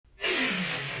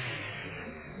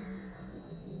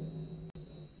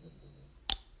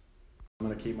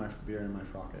going to keep my beer in my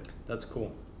frocket. That's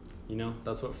cool. You know,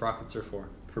 that's what frockets are for.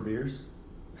 For beers?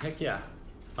 Heck yeah.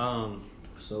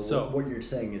 So what you're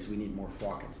saying is we need more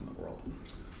frockets in the world.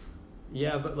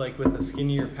 Yeah, but like with a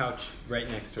skinnier pouch right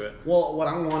next to it. Well, what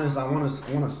I want is I want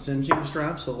a cinching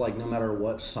strap, so like no matter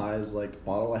what size like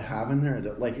bottle I have in there,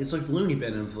 like it's like the loony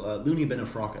bin of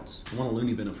frockets. I want a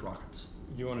loony bin of frockets.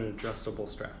 You want an adjustable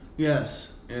strap?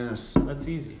 Yes. That's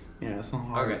easy. Yeah, it's not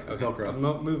hard. Okay.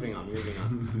 Velcro. Moving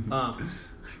on.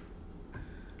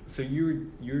 So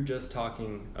you're just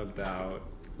talking about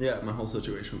my whole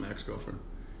situation with my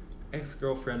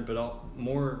ex-girlfriend, but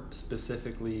more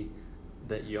specifically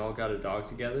that y'all got a dog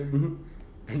together,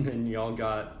 and then y'all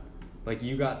got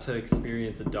you got to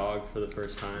experience a dog for the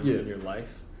first time in your life,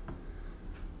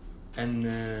 and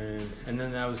then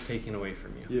that was taken away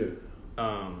from you.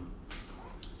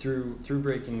 Through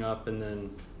breaking up and then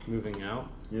moving out.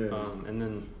 And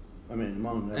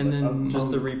then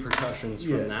just the repercussions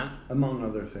from that, among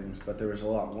other things. But there was a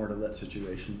lot more to that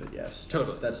situation. But yes,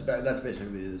 totally. That's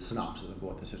basically the synopsis of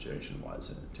what the situation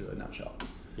was to a nutshell.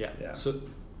 Yeah. So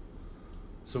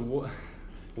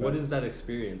what is that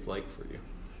experience like for you?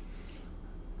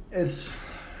 It's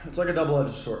like a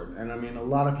double-edged sword, and I mean a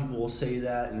lot of people will say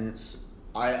that, and it's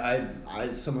I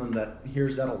someone that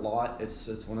hears that a lot.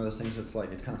 It's one of those things that's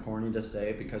like it's kind of corny to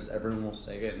say because everyone will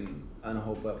say it, and I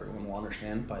hope everyone will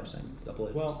understand by saying it's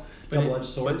double-edged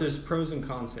sword. But there's pros and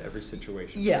cons to every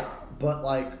situation. Yeah, but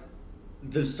like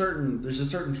there's a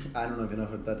certain I don't even know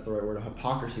if that's the right word,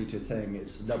 hypocrisy to saying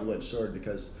it's a double-edged sword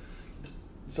because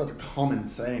it's such a common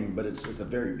saying, but it's a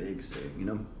very big saying, you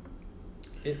know.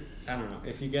 I don't know.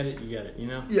 If you get it, you get it. You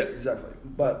know. Yeah, exactly.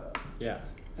 But yeah,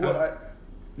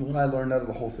 what I learned out of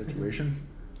the whole situation,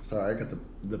 sorry, I got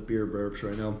the beer burps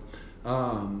right now,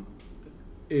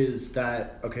 is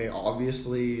that, okay,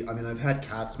 obviously, I mean, I've had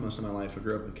cats most of my life. I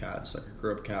grew up with cats. I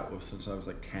grew up a cat with since I was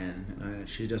like 10, and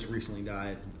she just recently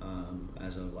died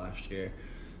as of last year.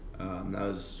 That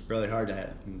was really hard to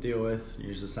deal with.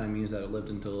 Usually the sign means that it lived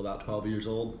until about 12 years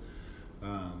old.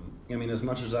 I mean, as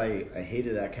much as I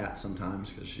hated that cat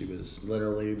sometimes because she was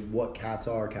literally what cats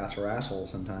are assholes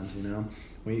sometimes, you know.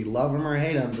 We love them or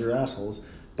hate them, they're assholes.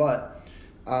 But,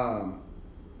 I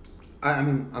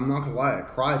mean, I'm not gonna lie, I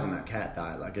cried when that cat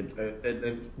died. Like,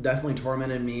 it definitely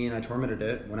tormented me, and I tormented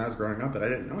it when I was growing up, but I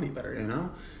didn't know any better, you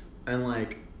know. And,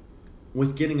 like,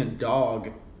 with getting a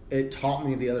dog, it taught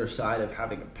me the other side of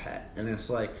having a pet. And it's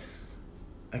like,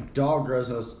 a dog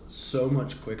grows us so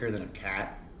much quicker than a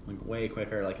cat. Like way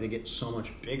quicker, like they get so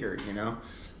much bigger, you know.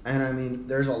 And I mean,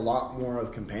 there's a lot more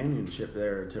of companionship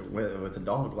there with a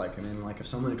dog. Like, I mean, like if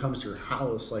someone comes to your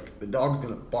house, like the dog's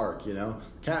gonna bark, you know.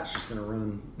 The cat's just gonna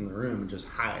run in the room and just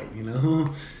hide, you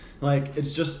know. Like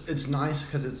it's nice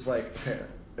because it's like, okay,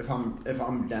 if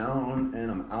I'm down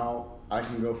and I'm out, I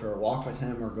can go for a walk with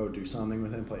him or go do something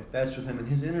with him, play fetch with him, and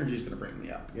his energy's gonna bring me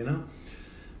up, you know.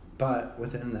 But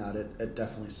within that, it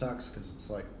definitely sucks because it's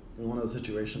like one of those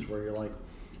situations where you're like,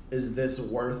 is this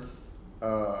worth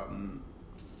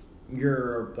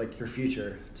your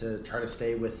future to try to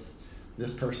stay with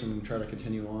this person and try to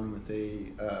continue on with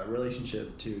a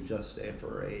relationship to just stay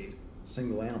for a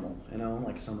single animal, you know,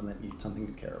 like something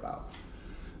to care about.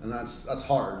 And that's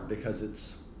hard because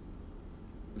it's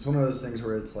one of those things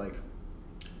where it's like,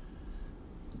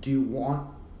 do you want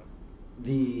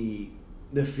the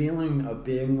feeling of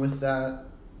being with that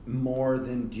more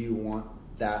than do you want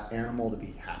that animal to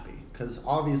be happy? Because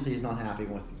obviously he's not happy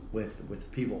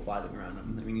with people fighting around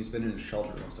him. I mean, he's been in a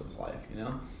shelter most of his life, you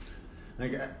know?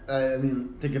 Like, I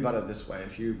mean, think about it this way.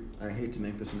 I hate to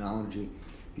make this analogy,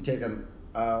 if you take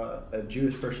a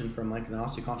Jewish person from like the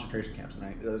Nazi concentration camps,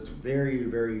 and it's a very,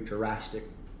 very drastic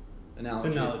analogy.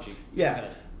 It's an analogy. Yeah,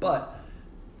 okay. But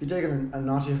if you take a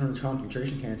Nazi from the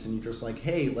concentration camps and you're just like,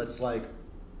 hey, let's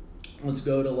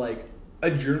go to like a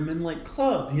German like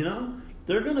club, you know?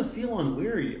 They're going to feel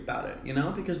unweary about it, you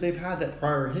know, because they've had that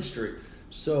prior history.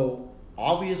 So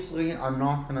obviously I'm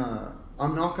not going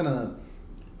to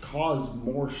cause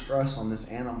more stress on this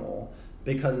animal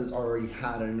because it's already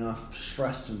had enough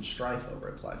stress and strife over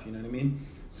its life, you know what I mean?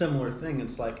 Similar thing,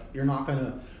 it's like you're not going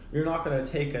to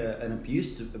take an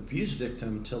abuse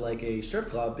victim to like a strip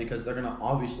club because they're going to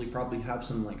obviously probably have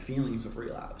some like feelings of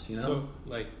relapse, you know? So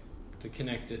like to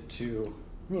connect it to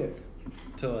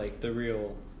like the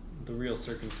real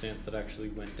circumstance that actually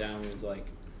went down was like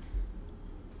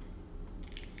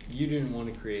you didn't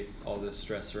want to create all this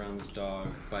stress around this dog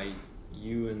by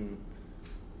you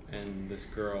and this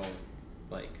girl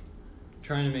like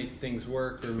trying to make things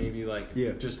work, or maybe like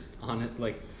just on it,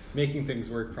 like making things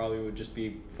work probably would just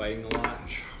be fighting a lot.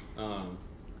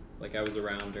 Like I was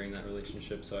around during that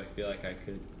relationship, so I feel like I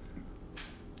could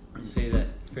say that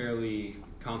fairly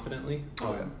confidently.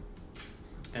 Oh, yeah.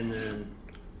 And then,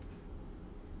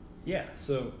 yeah,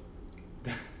 so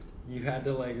you had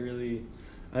to like really...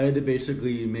 I had to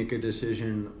basically make a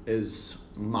decision, is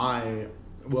my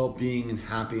well-being and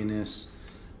happiness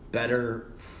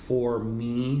better for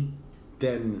me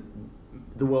than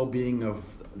the well-being of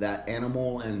that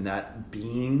animal and that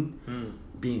being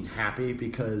being happy?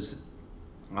 Because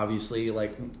obviously,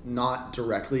 like, not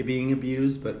directly being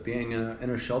abused, but being in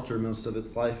a shelter most of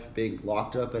its life, being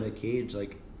locked up in a cage,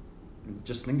 like,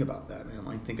 just think about that, man.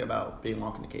 Like, think about being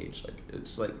locked in a cage. Like,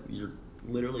 it's like you're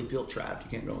literally feel trapped. You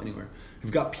can't go anywhere.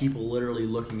 You've got people literally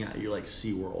looking at you like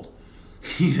SeaWorld.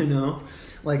 You know?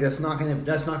 Like, that's not gonna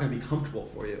be comfortable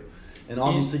for you. And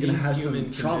obviously gonna have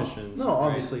some trauma. No,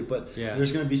 obviously, right? But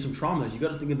there's gonna be some trauma. You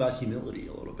gotta think about humility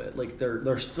a little bit. Like,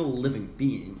 they're still a living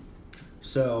being.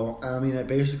 So, I mean, it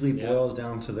basically boils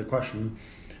down to the question,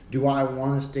 do I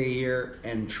want to stay here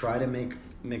and try to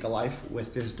make a life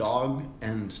with this dog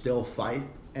and still fight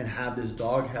and have this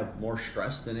dog have more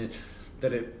stress than it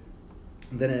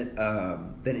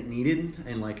needed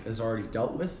and like has already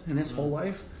dealt with in its whole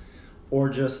life, or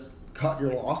just cut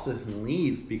your losses and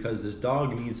leave because this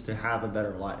dog needs to have a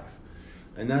better life?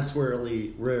 And that's where it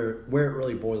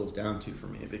really boils down to for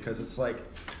me, because it's like,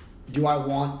 do I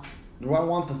want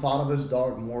the thought of this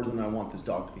dog more than I want this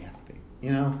dog to be happy?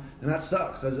 You know? And that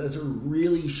sucks. It's a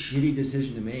really shitty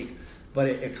decision to make, but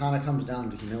it kind of comes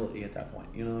down to humility at that point.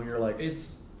 You know? You're like...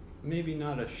 It's maybe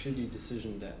not a shitty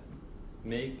decision to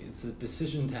make. It's a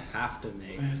decision to have to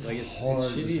make. It's like, it's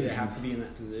shitty to have to be in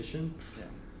that position. Yeah.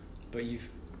 But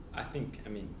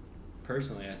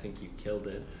personally, I think you killed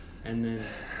it. And then...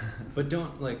 but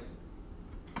don't, like...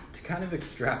 To kind of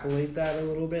extrapolate that a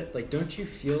little bit, like, don't you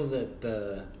feel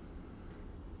that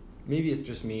maybe it's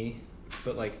just me,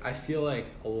 but like I feel like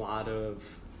a lot of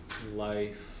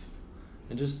life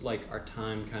and just like our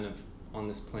time kind of on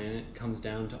this planet comes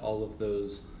down to all of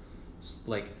those,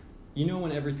 like, you know,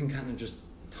 when everything kind of just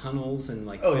tunnels and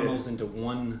like funnels into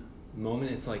one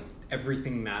moment. It's like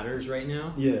everything matters right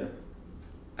now. Yeah.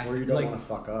 Or you don't want to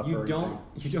fuck up. You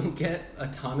don't get a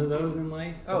ton of those in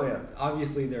life. Oh yeah.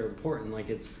 Obviously they're important. Like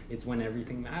it's when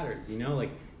everything matters. You know, like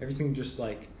everything just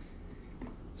like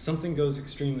something goes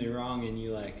extremely wrong and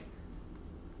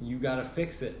you gotta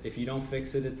fix it. If you don't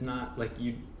fix it, it's not like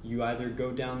you either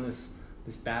go down this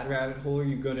bad rabbit hole or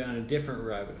you go down a different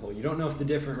rabbit hole. You don't know if the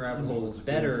different rabbit hole is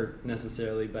better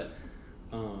necessarily, but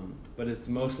it's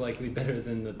most likely better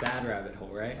than the bad rabbit hole,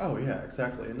 right? Oh yeah,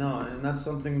 exactly. No, and that's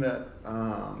something that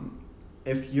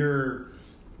if you're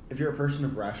a person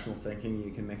of rational thinking, you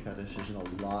can make that decision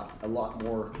a lot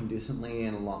more conduciently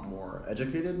and a lot more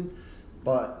educated.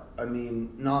 But I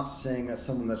mean, not saying that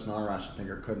someone that's not a rational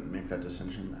thinker couldn't make that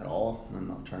decision at all. I'm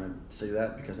not trying to say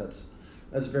that, because that's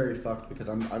very fucked, because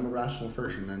I'm a rational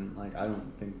person and like I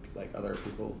don't think like other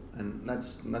people, and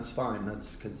that's fine.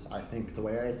 That's because I think the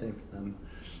way I think. I'm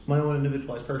my own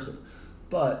individualized person.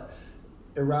 But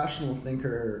a rational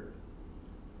thinker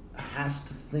has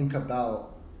to think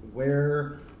about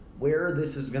where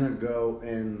this is going to go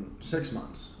in 6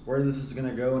 months, where this is going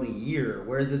to go in a year,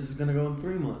 where this is going to go in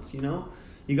 3 months, you know?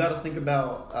 You got to think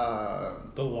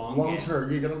about the long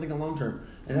term. You got to think of long term.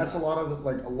 And that's a lot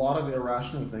of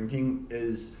irrational thinking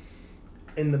is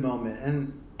in the moment.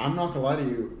 And I'm not going to lie to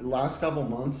you, the last couple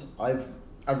months I've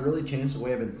really changed the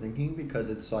way I've been thinking, because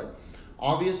it's like,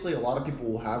 obviously a lot of people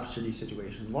will have shitty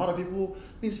situations. A lot of people,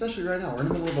 I mean, especially right now, we're in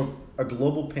the middle of a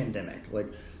global pandemic. Like,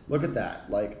 look at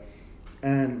that. Like,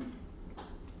 and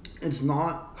it's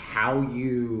not how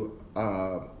you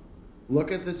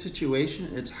look at the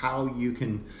situation, it's how you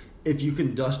can, if you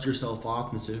can dust yourself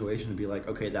off in the situation and be like,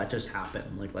 okay, that just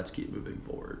happened, like, let's keep moving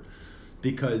forward.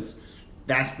 Because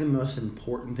that's the most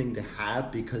important thing to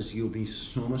have, because you'll be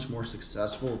so much more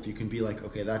successful if you can be like,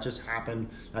 okay, that just happened,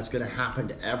 that's going to happen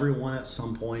to everyone at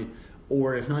some point,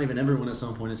 or if not even everyone at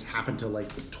some point, it's happened to like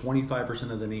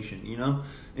 25% of the nation, you know?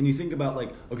 And you think about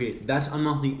like, okay, I'm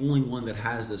not the only one that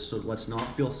has this, so let's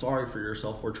not feel sorry for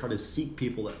yourself or try to seek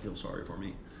people that feel sorry for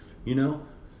me, you know?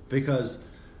 Because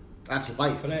that's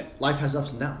life. But life has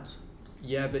ups and downs.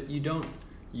 Yeah, but you don't,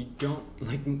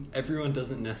 like, everyone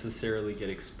doesn't necessarily get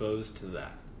exposed to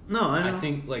that. No, I know.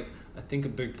 I think a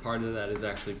big part of that is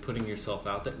actually putting yourself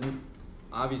out there.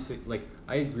 Obviously, like,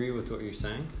 I agree with what you're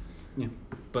saying. Yeah.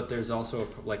 But there's also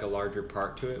a larger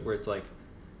part to it where it's like,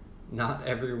 not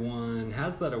everyone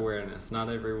has that awareness. Not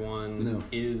everyone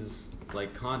is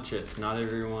like conscious. Not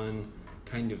everyone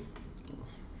kind of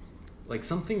like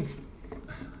something.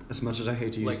 As much as I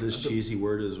hate to use this cheesy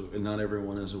word, as not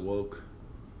everyone is awoke.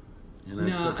 And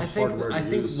that's a hard word to use. I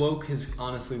think woke has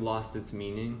honestly lost its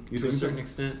meaning to a certain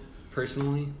extent,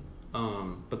 personally.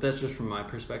 But that's just from my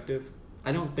perspective.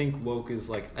 I don't think woke is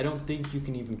like, I don't think you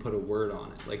can even put a word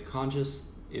on it. Like conscious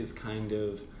is kind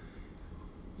of,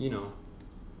 you know,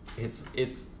 it's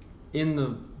in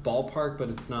the ballpark, but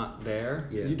it's not there.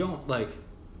 Yeah. You don't like,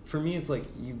 for me, it's like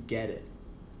you get it.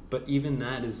 But even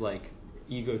that is like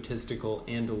egotistical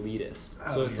and elitist.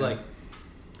 So it's like,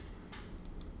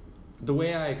 the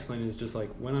way I explain it is just like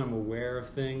when I'm aware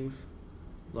of things,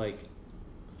 like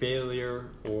failure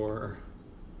or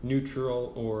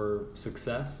neutral or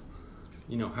success,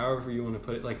 you know, however you want to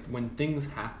put it, like when things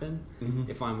happen,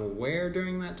 if I'm aware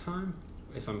during that time,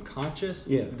 if I'm conscious,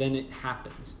 then it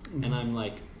happens. And I'm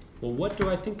like, well, what do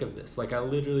I think of this? Like I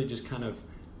literally just kind of,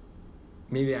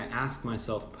 maybe I ask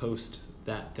myself post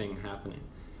that thing happening.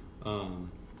 And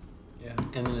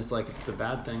then it's like, if it's a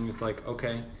bad thing, it's like,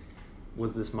 okay,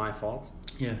 was this my fault?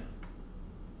 Yeah.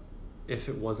 If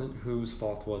it wasn't, whose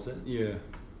fault was it? Yeah.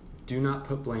 Do not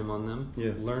put blame on them.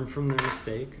 Yeah. Learn from their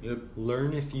mistake. Yep.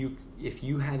 Learn if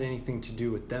you had anything to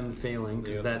do with them failing,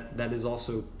 because that is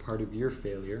also part of your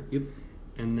failure. Yep.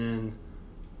 And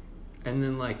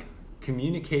then like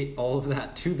communicate all of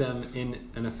that to them in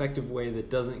an effective way that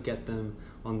doesn't get them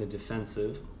on the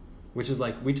defensive, which is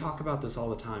like, we talk about this all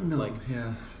the time. It's like,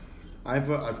 I've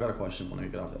got a question when I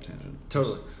get off that tangent.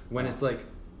 Totally. When it's like,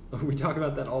 we talk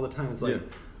about that all the time. It's like,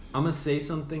 I'm going to say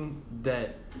something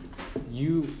that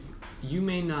you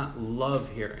may not love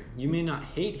hearing. You may not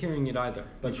hate hearing it either.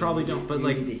 But you probably don't. But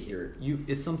like, you need to hear it.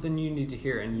 It's something you need to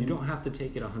hear, and you don't have to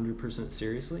take it 100%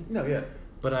 seriously. No, yeah.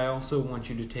 But I also want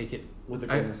you to take it with a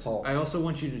grain of salt. I also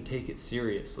want you to take it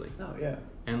seriously. Oh, yeah.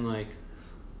 And like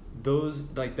those,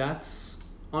 like that's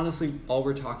honestly all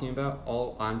we're talking about.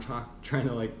 All I'm trying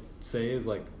to like say is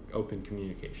like open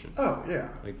communication. Oh, yeah.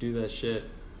 Like do that shit.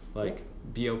 Like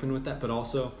be open with that, but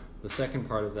also the second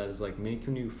part of that is like make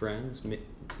new friends,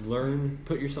 learn,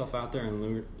 put yourself out there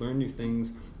and learn new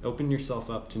things, open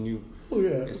yourself up to new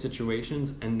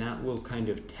situations, and that will kind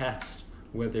of test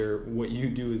whether what you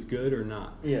do is good or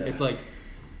not. Yeah. It's like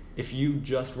if you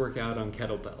just work out on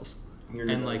kettlebells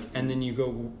and then you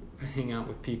go hang out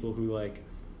with people who like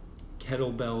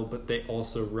kettlebell, but they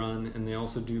also run and they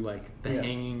also do like the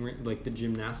hanging, like the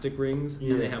gymnastic rings,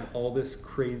 and they have all this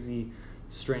crazy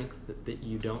strength that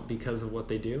you don't because of what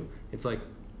they do. It's like,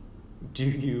 do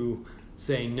you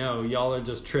say, no, y'all are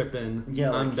just tripping,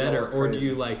 I'm better, or do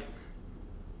you like,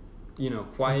 you know,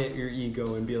 quiet your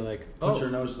ego and be like, put your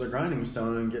nose to the grinding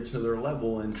stone and get to their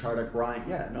level and try to grind.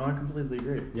 Yeah, no, I completely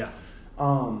agree. Yeah. I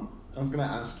was going to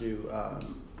ask you,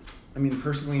 I mean,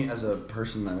 personally, as a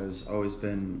person that has always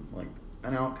been like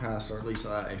an outcast, or at least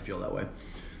I feel that way,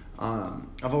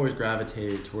 I've always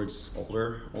gravitated towards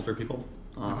older people,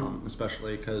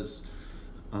 especially because...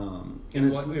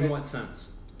 in what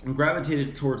sense? I'm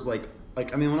gravitated towards like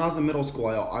I mean, when I was in middle school,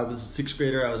 I was a 6th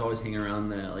grader. I was always hanging around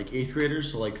the like 8th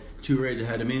graders, so like 2 grades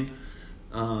ahead of me,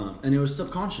 and it was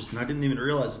subconscious, and I didn't even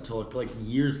realize it until like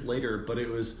years later. But it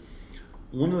was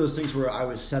one of those things where I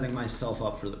was setting myself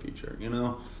up for the future. You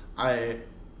know, I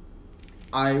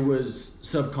was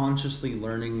subconsciously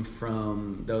learning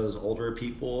from those older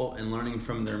people and learning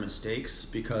from their mistakes,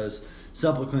 because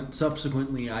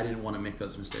subsequently I didn't want to make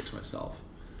those mistakes myself.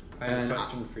 I have a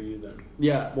question for you then.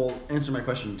 Yeah, well, answer my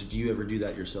question. Did you ever do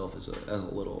that yourself as a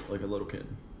little kid?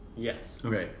 Yes.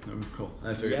 Okay, cool.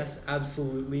 I figured. Yes,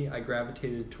 absolutely. I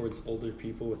gravitated towards older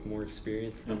people with more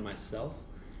experience than myself.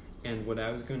 And what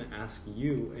I was going to ask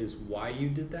you is why you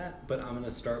did that, but I'm going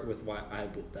to start with why I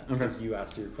did that, because you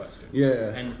asked your question.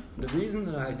 Yeah. And the reason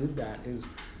that I did that is,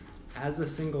 as a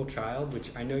single child,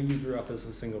 which I know you grew up as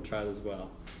a single child as well,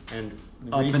 and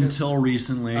until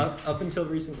recently, up until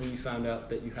recently, you found out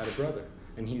that you had a brother,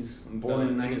 and he's born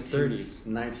in his 30s,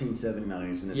 1979,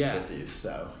 he's in his 50s.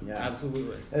 So yeah,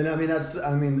 absolutely. And I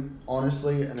mean,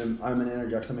 honestly, and I'm going to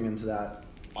interject something into that.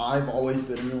 I've always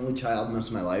been an only child most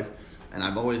of my life, and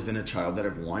I've always been a child that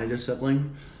I've wanted a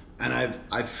sibling. And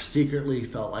I've secretly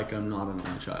felt like I'm not an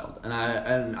only child, and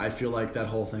I feel like that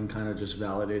whole thing kind of just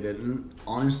validated. And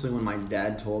honestly, when my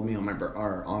dad told me on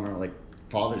our like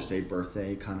Father's Day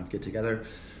birthday kind of get together,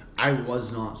 I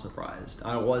was not surprised.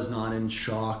 I was not in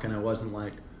shock, and I wasn't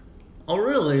like, oh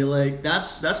really? Like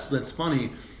that's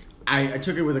funny. I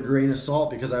took it with a grain of salt,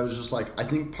 because I was just like, I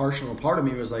think part of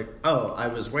me was like, oh, I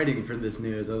was waiting for this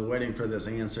news. I was waiting for this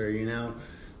answer. You know,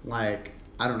 like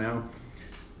I don't know,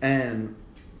 and.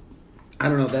 I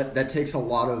don't know, that takes a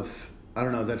lot of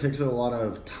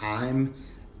time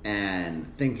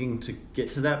and thinking to get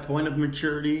to that point of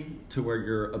maturity to where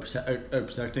you're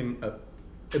accepting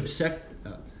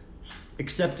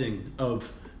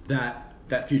of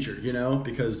that future, you know,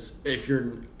 because if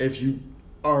you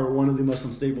are one of the most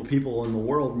unstable people in the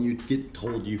world, and you get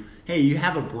told hey, you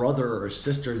have a brother or a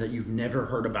sister that you've never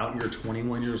heard about and you're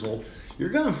 21 years old, you're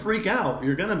going to freak out.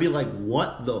 You're going to be like,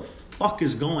 what the fuck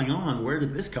is going on? Where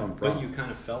did this come from? But you kind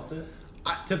of felt it?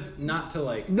 Not to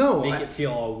make it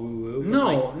feel all woo-woo.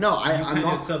 I'm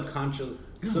not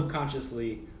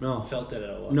subconsciously felt it at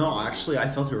a level. No, actually, I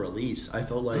felt a release. I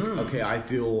felt like, okay, I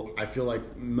feel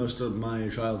like most of my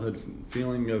childhood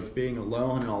feeling of being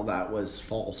alone and all that was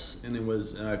false, and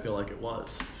I feel like it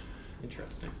was.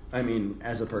 Interesting. I mean,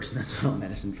 as a person that's been on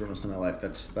medicine for most of my life,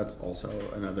 that's also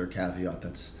another caveat.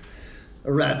 That's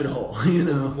a rabbit hole, you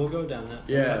know. We'll go down that.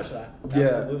 Yeah. We'll touch that.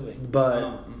 Absolutely.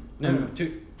 But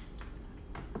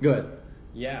Good.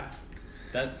 Yeah.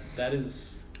 That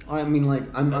is. I mean, like,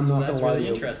 I'm not gonna lie to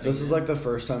you. Interesting. This is like the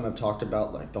first time I've talked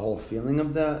about like the whole feeling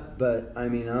of that. But I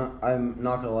mean, I'm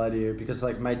not gonna lie to you because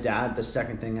like my dad, the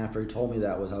second thing after he told me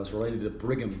that was I was related to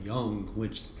Brigham Young,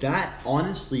 which that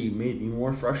honestly made me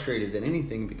more frustrated than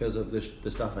anything because of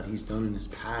the stuff that he's done in his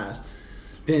past,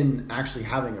 than actually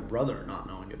having a brother and not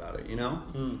knowing about it. You know,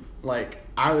 like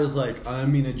I was like, I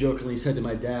jokingly said to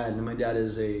my dad, and my dad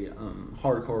is a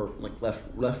hardcore like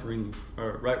left wing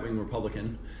or right wing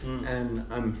Republican, and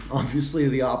I'm obviously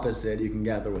the opposite. You can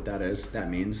gather what that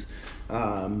means,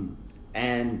 and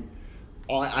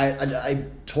I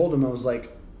told him, I was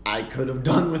like, I could have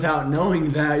done without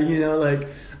knowing that, you know, like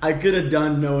I could have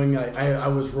done knowing I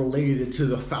was related to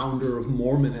the founder of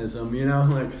Mormonism, you know,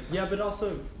 like. Yeah, but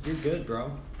also you're good,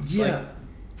 bro. Yeah.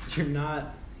 Like,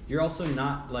 you're also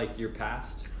not like your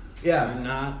past. Yeah. You're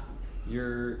not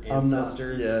your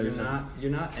ancestors. Exactly.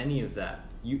 You're not any of that.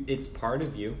 It's part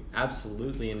of you,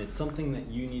 absolutely, and it's something that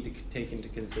you need to take into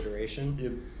consideration.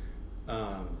 Yep.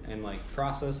 And like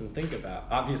process and think about.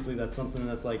 Obviously, that's something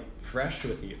that's like fresh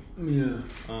with you. Yeah.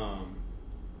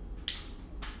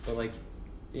 But like,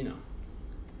 you know,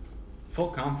 full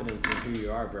confidence in who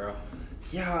you are, bro.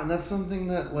 Yeah, and that's something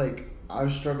that like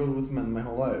I've struggled with my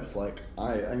whole life. Like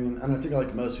I mean, and I think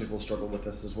like most people struggle with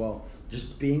this as well.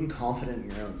 Just being confident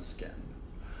in your own skin.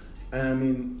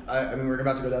 And I mean, we're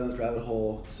about to go down this rabbit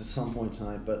hole at some point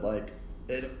tonight, but like.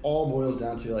 It all boils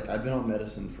down to, like, I've been on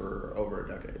medicine for over a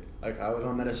decade. Like, I was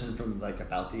on medicine from, like,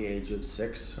 about the age of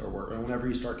 6 or whenever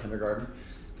you start kindergarten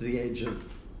to the age of,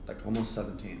 like, almost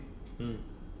 17.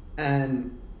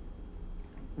 And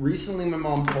recently my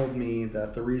mom told me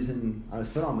that the reason I was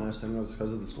put on medicine was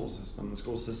because of the school system. The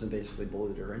school system basically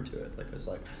bullied her into it. Like, it's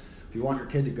like, if you want your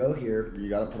kid to go here, you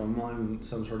got to put him on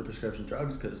some sort of prescription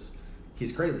drugs because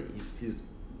he's crazy. He's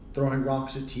throwing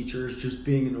rocks at teachers, just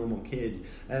being a normal kid.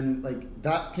 And, like,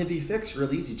 that can be fixed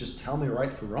real easy. Just tell me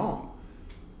right from wrong.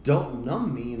 Don't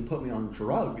numb me and put me on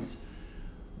drugs.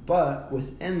 But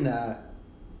within that,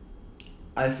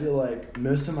 I feel like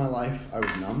most of my life I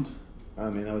was numbed. I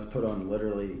mean, I was put on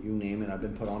literally, you name it, I've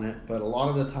been put on it. But a lot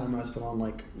of the time I was put on,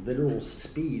 like, literal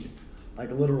speed.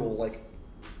 Like, literal, like,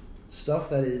 stuff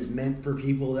that is meant for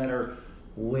people that are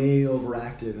way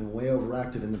overactive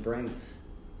in the brain.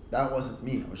 That wasn't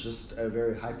me. I was just a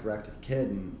very hyperactive kid,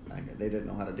 and they didn't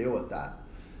know how to deal with that.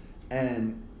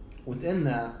 And within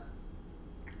that,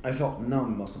 I felt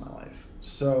numb most of my life.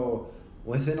 So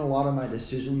within a lot of my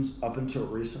decisions up until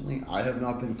recently, I have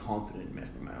not been confident in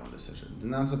making my own decisions.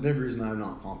 And that's a big reason I'm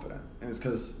not confident. And it's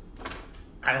because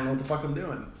I don't know what the fuck I'm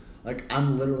doing. Like,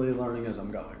 I'm literally learning as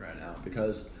I'm going right now.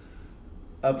 Because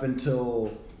up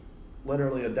until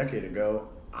literally a decade ago,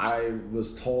 I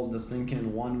was told to think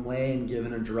in one way and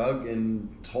given a drug and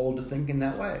told to think in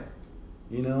that way,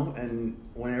 you know? And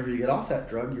whenever you get off that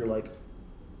drug, you're like,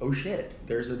 oh shit,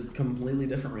 there's a completely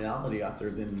different reality out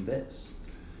there than this.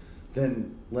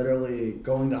 Than literally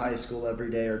going to high school every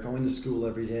day or going to school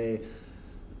every day,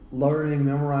 learning,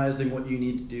 memorizing what you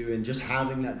need to do, and just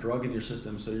having that drug in your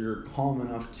system so you're calm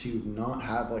enough to not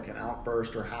have like an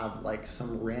outburst or have like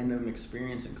some random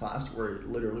experience in class where it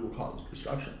literally will cause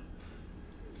destruction.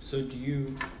 So do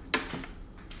you...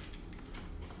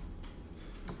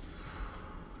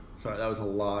 Sorry, that was a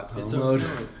lot. It's okay.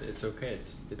 It's okay.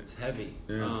 It's heavy.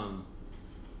 Yeah.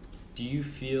 Do you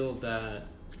feel that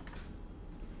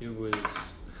it was...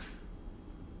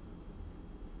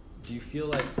 Do you feel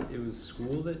like it was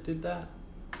school that did that?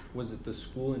 Was it the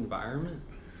school environment?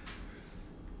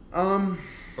 Or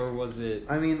was it...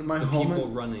 I mean, my the home people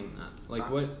running that? Like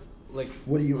what? Like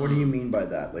what do you mean by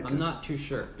that? Like, I'm not too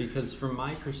sure, because from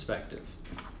my perspective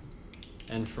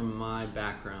and from my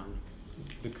background,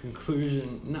 the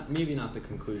conclusion, maybe not the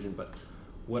conclusion, but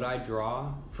what I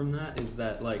draw from that is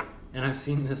that, like, and I've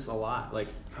seen this a lot, like,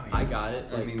 I got it.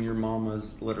 Like, I mean, your mom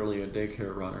was literally a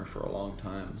daycare runner for a long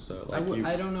time, so like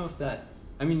I don't know if that,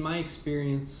 I mean, my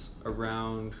experience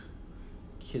around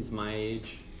kids my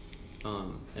age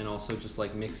and also just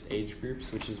like mixed age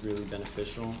groups, which is really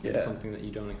beneficial. Yeah. It's something that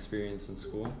you don't experience in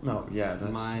school. No, yeah,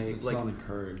 that's like, not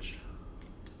encouraged.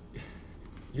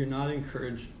 You're not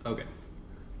encouraged. Okay,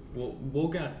 well,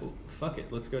 fuck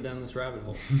it. Let's go down this rabbit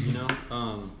hole. You know,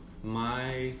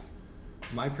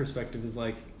 my perspective is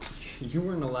like, you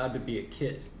weren't allowed to be a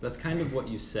kid. That's kind of what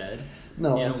you said, in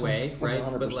a way, right?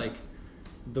 100%. But like,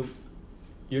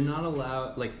 you're not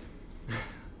allowed. Like,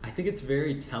 I think it's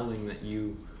very telling that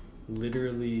you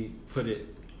literally put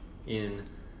it in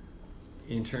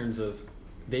terms of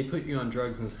they put you on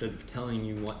drugs instead of telling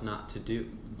you what not to do.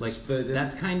 Like,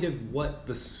 that's kind of what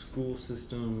the school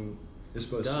system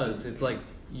does. It's like,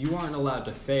 you aren't allowed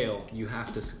to fail, you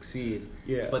have to succeed.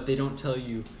 Yeah. But they don't tell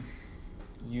you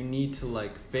you need to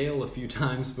like fail a few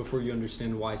times before you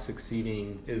understand why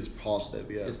succeeding is positive.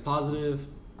 Yeah. Is positive,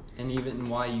 and even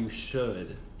why you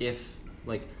should. If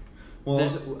like,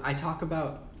 I talk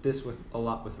about this a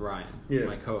lot with Ryan,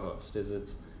 my co-host.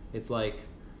 It's like,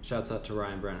 shouts out to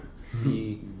Ryan Brenner.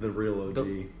 The real OG.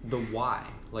 The why.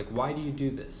 Like, why do you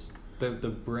do this? The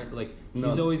brand, like,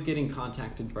 he's always getting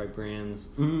contacted by brands.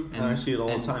 Mm-hmm. And I see it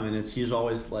all the time, and he's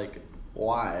always like,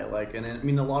 why? Like, and I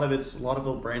mean, a lot of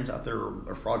the brands out there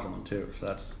are fraudulent too. So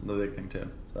that's the big thing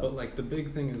too. So. But like, the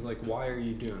big thing is like, why are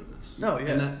you doing this? No,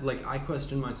 yeah. And that, like, I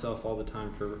question myself all the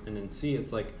time for NNC.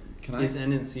 It's like, is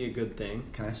NNC a good thing?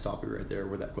 Can I stop you right there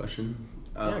with that question?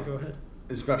 Yeah, go ahead.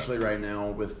 Especially right now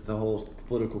with the whole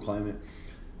political climate,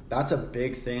 that's a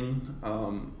big thing,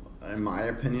 in my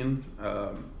opinion,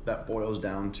 that boils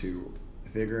down to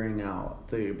figuring out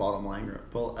the bottom line,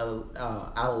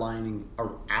 outlining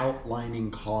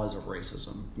cause of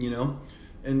racism, you know?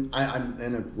 And I'm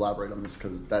going to elaborate on this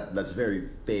because that's very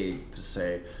vague to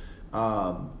say.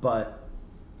 But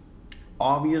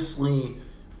obviously,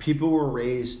 people were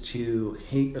raised to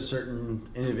hate a certain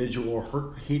individual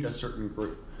or hate a certain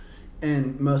group.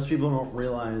 And most people don't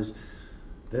realize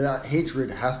that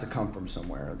hatred has to come from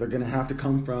somewhere. They're going to have to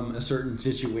come from a certain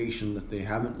situation that they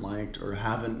haven't liked or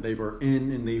they were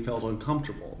in and they felt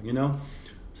uncomfortable, you know?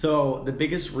 So the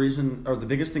biggest reason, or the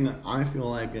biggest thing that I feel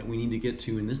like that we need to get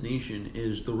to in this nation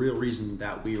is the real reason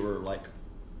that we were like,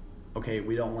 okay,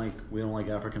 we don't like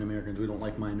African Americans, we don't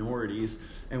like minorities,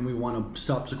 and we want to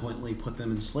subsequently put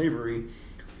them in slavery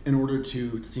in order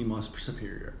to seem us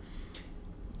superior.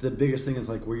 The biggest thing is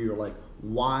like where you're like,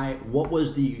 why? What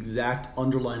was the exact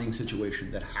underlining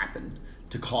situation that happened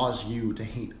to cause you to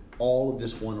hate all of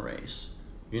this one race?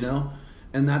 You know,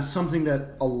 and that's something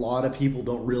that a lot of people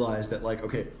don't realize. That like,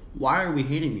 okay, why are we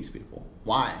hating these people?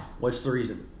 Why? What's the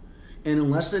reason? And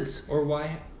unless it's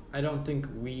why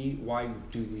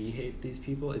do we hate these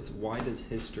people? It's why does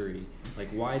history,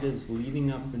 like, why does leading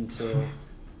up until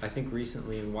I think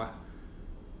recently, and why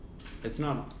it's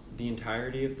not the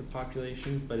entirety of the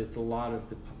population, but it's a lot of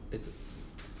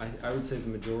I would say the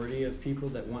majority of people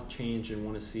that want change and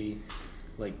want to see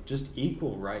like just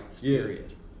equal rights,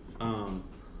 period.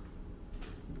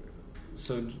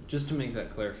 So just to make that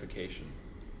clarification,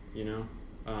 you know,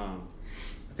 I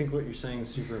think what you're saying is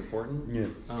super important. Yeah.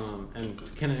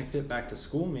 And connect it back to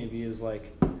school maybe is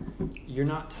like, you're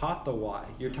not taught the why.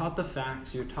 You're taught the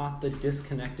facts. You're taught the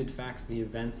disconnected facts, the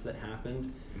events that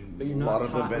happened. But you're not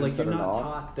taught, like, you're not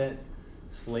taught that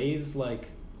slaves like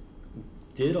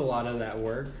did a lot of that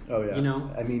work. Oh yeah. You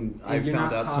know? I mean, I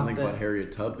found out something about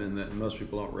Harriet Tubman that most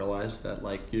people don't realize. That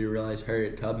like, you realize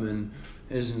Harriet Tubman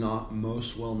is not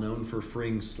most well known for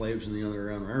freeing slaves in the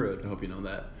Underground Railroad. I hope you know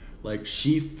that. Like,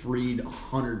 she freed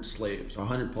 100 slaves,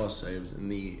 100 plus slaves in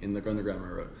the Underground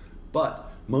Railroad.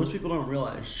 But most people don't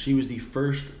realize she was the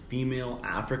first female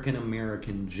African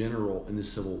American general in the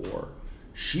Civil War.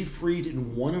 She freed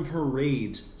in one of her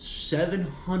raids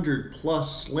 700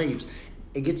 plus slaves.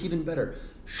 It gets even better.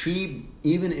 She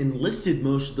even enlisted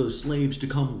most of those slaves to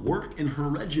come work in her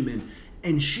regiment,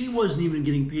 and she wasn't even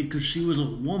getting paid because she was a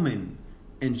woman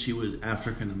and she was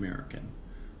African American.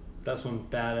 That's one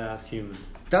badass human.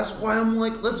 That's why I'm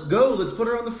like, let's go. Let's put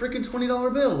her on the freaking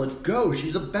 $20 bill. Let's go.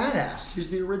 She's a badass. She's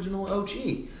the original OG.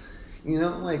 You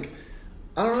know, like,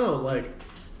 I don't know, like,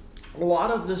 a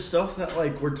lot of this stuff that,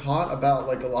 like, we're taught about,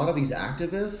 like, a lot of these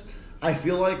activists, I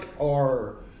feel like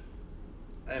are,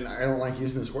 and I don't like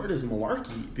using this word, is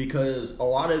malarkey, because a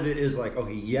lot of it is like,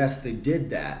 okay, yes, they did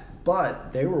that,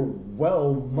 but they were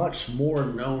much more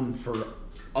known for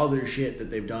other shit that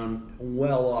they've done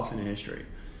well off in history.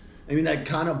 I mean, that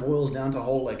kind of boils down to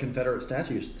whole like Confederate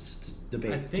statues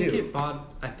debate I think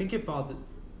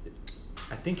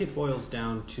it boils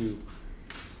down to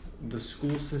the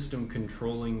school system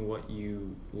controlling what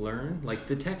you learn. Like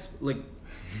the text, like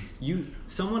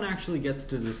someone actually gets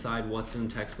to decide what's in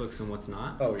textbooks and what's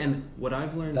not. Oh, yeah. And what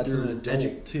I've learned That's through an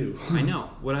adult too. I know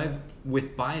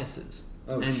with biases.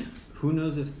 Oh, and who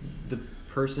knows if the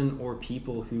person or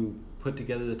people who put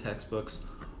together the textbooks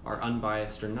are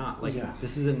unbiased or not. Like,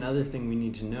 this is another thing we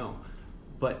need to know.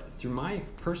 But through my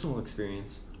personal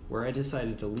experience, where I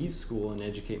decided to leave school and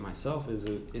educate myself,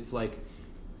 it's like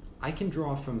I can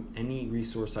draw from any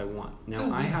resource I want.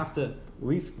 Now I have to.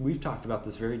 We've talked about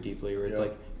this very deeply, where it's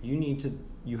like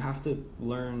you have to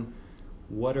learn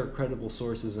what are credible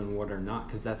sources and what are not,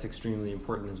 because that's extremely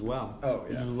important as well. Oh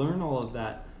yeah. You learn all of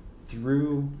that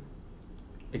through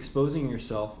exposing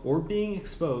yourself or being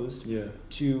exposed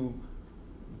to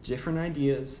different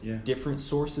ideas, different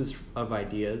sources of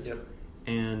ideas,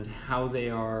 and how they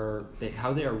are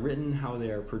written, how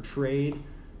they are portrayed,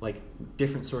 like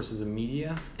different sources of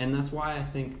media. And that's why I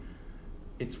think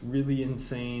it's really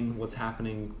insane what's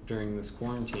happening during this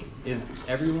quarantine. Is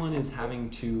everyone is having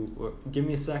to give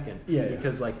me a second,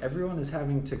 because like everyone is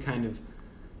having to kind of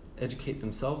educate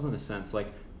themselves in a sense.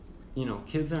 Like, you know,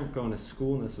 kids aren't going to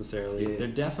school necessarily. They're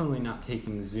definitely not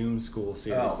taking Zoom school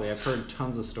seriously. I've heard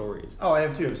tons of stories. Oh, I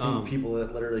have too. I've seen people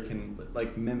that literally can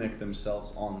like mimic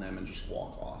themselves on them and just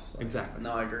walk off. Like, exactly.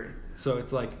 No, I agree. So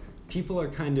it's like people are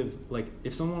kind of like,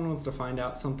 if someone wants to find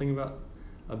out something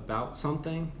about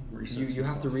something, you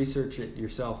have to research it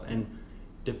yourself. And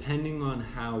depending on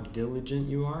how diligent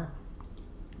you are,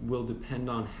 will depend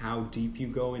on how deep you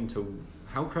go into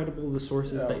how credible the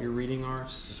sources that you're reading are,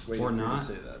 just or not. To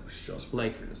say that. Just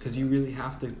like, because you really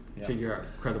have to figure out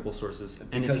credible sources. Because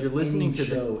and if you're listening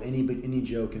to any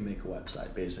Joe can make a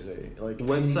website, basically, like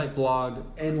website, blog,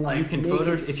 and like you can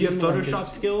if you have Photoshop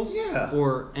skills,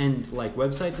 and like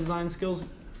website design skills,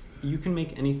 you can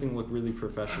make anything look really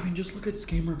professional. I mean, just look at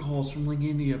scammer calls from like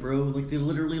India, bro. Like they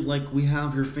literally like, we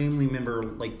have your family member.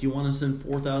 Like, do you want to send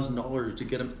 $4,000 to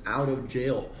get him out of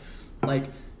jail? Like,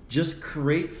 just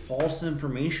create false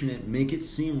information and make it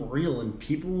seem real, and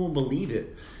people will believe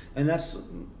it. And that's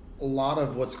a lot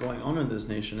of what's going on in this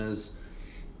nation. Is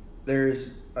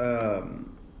there's a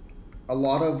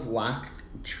lot of lack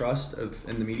of trust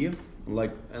in the media.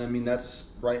 Like, and I mean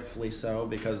that's rightfully so,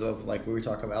 because of like we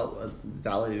talk about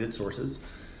validated sources.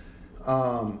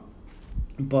 But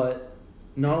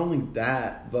not only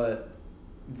that, but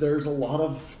there's a lot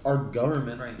of our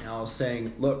government right now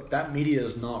saying, look, that media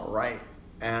is not right.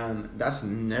 And that's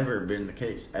never been the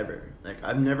case, ever. Like,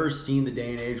 I've never seen the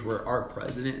day and age where our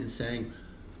president is saying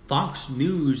Fox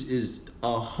News is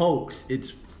a hoax,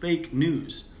 it's fake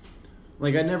news.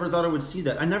 Like, I never thought I would see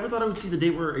that. I never thought I would see the day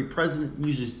where a president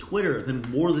uses Twitter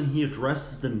more than he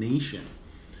addresses the nation.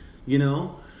 You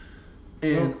know?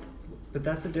 And but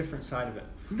that's a different side of it.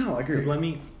 No, I agree. Because let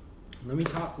me let me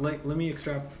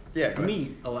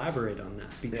elaborate on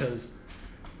that, because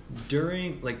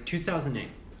during like 2008,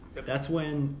 that's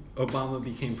when Obama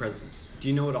became president. Do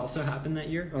you know what also happened that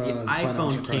year? The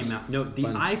iPhone came out. No, the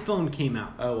iPhone came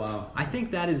out. Oh, wow. I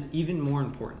think that is even more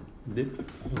important.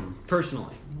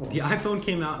 Personally. The iPhone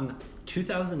came out in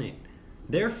 2008.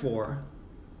 Therefore,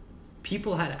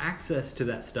 people had access to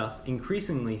that stuff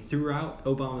increasingly throughout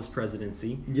Obama's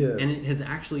presidency. Yeah. And it has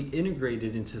actually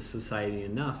integrated into society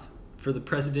enough for the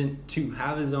president to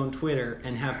have his own Twitter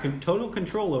and have total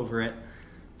control over it,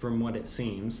 from what it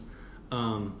seems.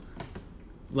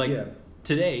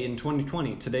 Today in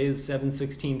 2020, today is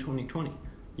 7/16/2020,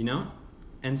 you know?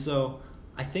 And so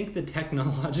I think the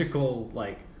technological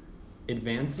like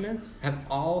advancements have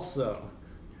also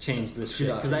changed this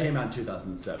shit. Because I came out in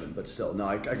 2007, but still, no,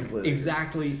 I completely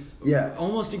exactly. Agree. Yeah,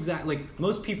 almost exactly. Like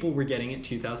most people were getting it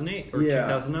 2008 or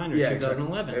 2009 or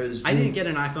 2011. Exactly. I didn't get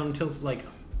an iPhone until like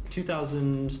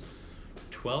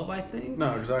 2012, I think.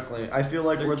 No, exactly. I feel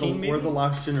like we're maybe? the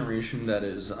last generation that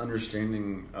is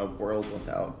understanding a world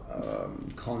without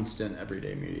constant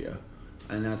everyday media,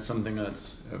 and that's something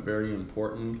that's very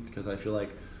important, because I feel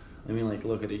like, I mean, like,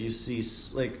 look at it. You see,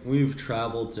 like, we've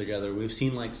traveled together. We've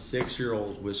seen like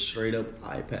 6-year-olds with straight up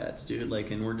iPads, dude.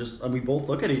 Like, and we both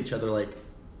look at each other like,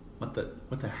 what the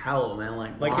hell, man?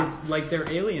 Like it's like they're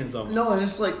aliens almost. No, and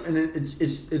it's like, and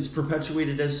it's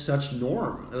perpetuated as such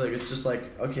norm. Like, it's just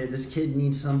like, okay, this kid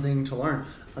needs something to learn.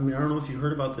 I mean, I don't know if you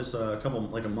heard about this a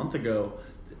month ago.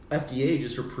 FDA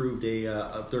just approved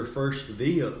of their first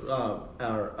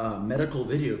medical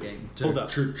video game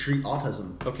to treat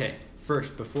autism. Okay,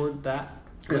 first, before that,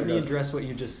 let me address what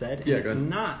you just said. And it's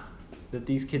not that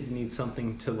these kids need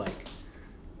something to like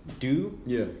do.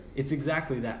 Yeah. It's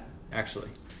exactly that, actually.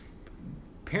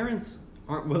 Parents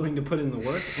aren't willing to put in the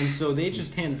work, and so they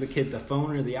just hand the kid the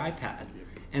phone or the iPad.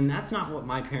 And that's not what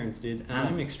my parents did, and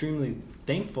I'm extremely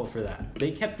thankful for that.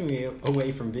 They kept me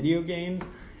away from video games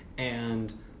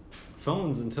and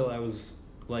phones until I was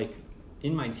like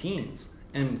in my teens.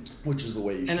 And which is the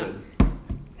way you should.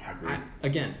 I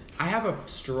agree. I have a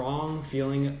strong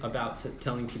feeling about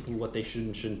telling people what they should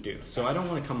and shouldn't do. So I don't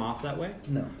want to come off that way.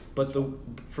 No. But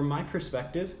from my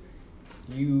perspective,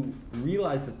 you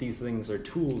realize that these things are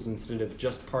tools instead of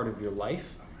just part of your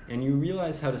life. And you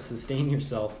realize how to sustain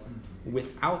yourself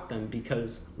without them,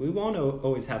 because we won't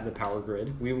always have the power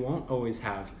grid. We won't always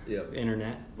have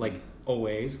internet, like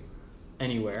always,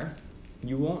 anywhere.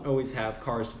 You won't always have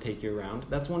cars to take you around.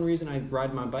 That's one reason I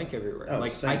ride my bike everywhere.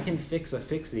 Same. I can fix a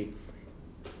fixie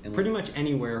pretty much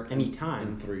anywhere, anytime.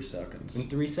 In 3 seconds. In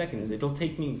 3 seconds. It'll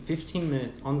take me 15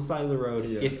 minutes on the side of the road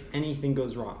if anything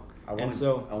goes wrong. I want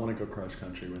to go cross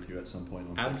country with you at some point.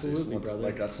 Absolutely, brother.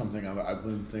 Like, that's something I've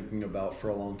been thinking about for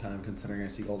a long time, considering I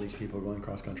see all these people going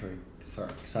cross country.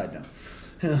 Sorry, side note.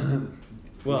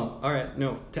 Well, all right.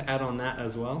 No, to add on that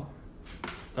as well,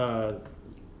 I'm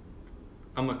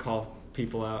gonna call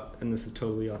people out, and this is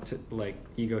totally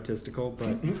egotistical,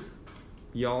 but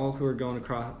y'all who are going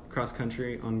to cross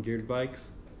country on geared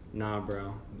bikes, nah,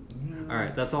 bro. All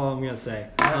right, that's all I'm gonna say.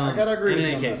 I gotta agree. In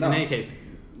any case,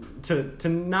 to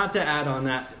not to add on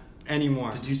that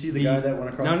anymore. Did you see the guy that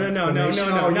went across? No, nothing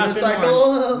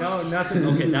unicycle. No, nothing.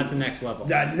 Okay, that's the next level.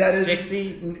 That is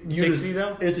fixie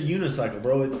though. It's a unicycle,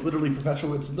 bro. It's literally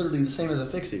perpetual. It's literally the same as a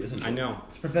fixie, isn't it? I know.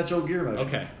 It's perpetual gear motion.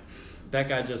 Okay. That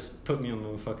guy just put me on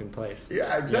the fucking place.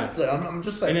 Yeah, exactly. Yeah. I'm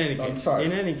just saying. I'm sorry.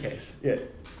 In any case. Yeah.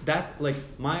 That's like,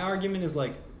 my argument is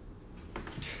like,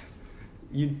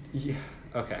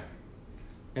 okay.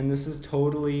 And this is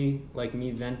totally like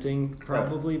me venting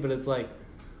probably, but it's like,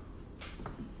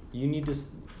 you need to,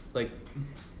 like,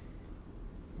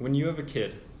 when you have a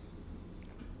kid,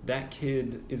 that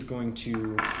kid is going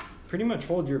to pretty much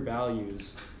hold your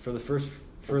values for the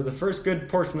first good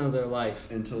portion of their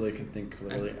life. Until they can think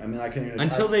clearly.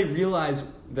 Until they realize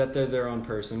that they're their own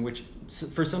person, which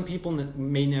for some people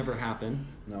may never happen.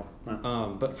 No.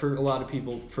 But for a lot of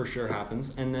people, for sure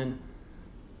happens. And then,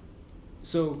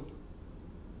 so,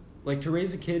 like, to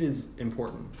raise a kid is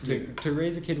important. To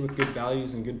raise a kid with good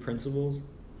values and good principles,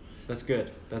 that's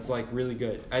good. That's, like, really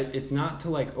good. It's not to,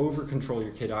 like, over-control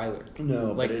your kid either.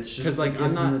 No, like, but it's just to give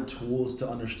them the tools to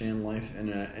understand life in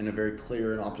a very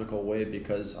clear and optical way,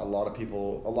 because a lot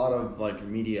of like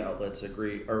media outlets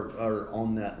are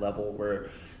on that level where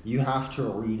you have to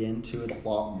read into it a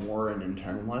lot more and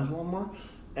internalize a lot more.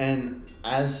 And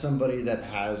as somebody that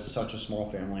has such a small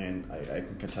family, and I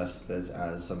can contest this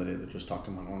as somebody that just talked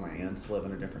to one of my aunts live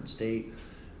in a different state.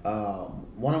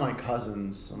 One of my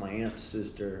cousins, my aunt's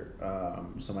sister,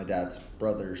 so my dad's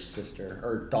brother's sister,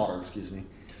 or daughter, excuse me,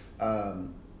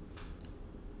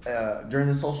 during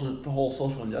the whole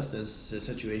social injustice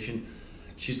situation,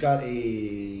 she's got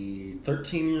a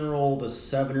 13-year-old, a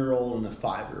 7-year-old, and a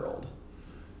 5-year-old.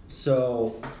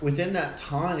 So within that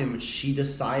time, she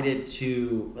decided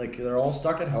to, like, they're all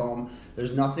stuck at home.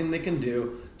 There's nothing they can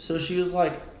do. So she was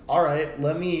like, all right,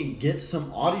 let me get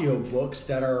some audiobooks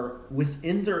that are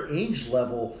within their age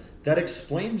level that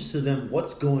explains to them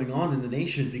what's going on in the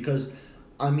nation. Because,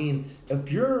 I mean,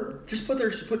 if you're, just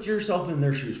put yourself in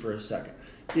their shoes for a second.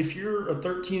 If you're a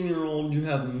 13-year-old, you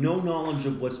have no knowledge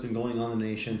of what's been going on in the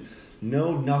nation,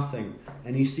 no nothing,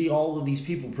 and you see all of these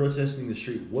people protesting the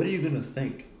street, what are you going to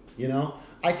think? You know,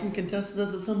 I can contest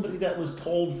this as somebody that was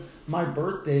told my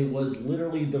birthday was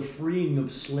literally the freeing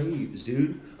of slaves,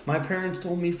 dude. My parents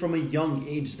told me from a young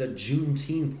age that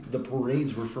Juneteenth, the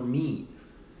parades were for me.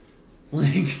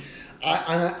 Like,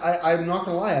 I'm not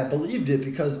going to lie, I believed it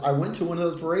because I went to one of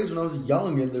those parades when I was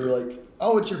young and they were like,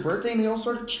 oh, it's your birthday? And they all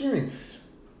started cheering.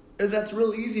 And that's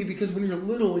real easy because when you're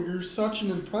little, you're such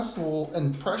an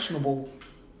impressionable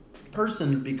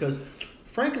person because,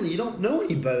 frankly, you don't know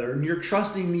any better, and you're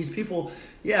trusting these people.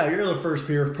 Yeah, you're the first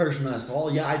person I saw.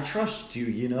 Yeah, I trust you,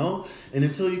 you know? And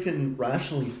until you can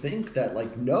rationally think that,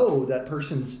 like, no, that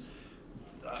person's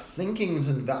thinkings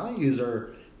and values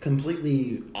are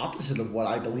completely opposite of what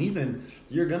I believe in,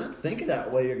 you're going to think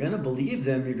that way. You're going to believe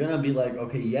them. You're going to be like,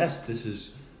 okay, yes, this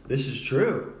is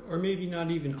true. Or maybe not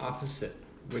even opposite,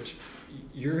 which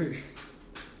your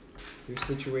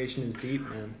situation is deep,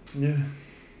 man.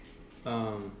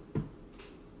 Yeah.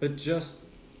 But just,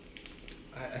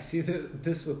 I see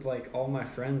this with, like, all my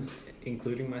friends,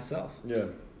 including myself. Yeah.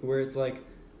 Where it's like,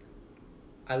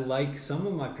 I like some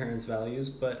of my parents' values,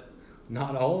 but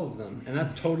not all of them. And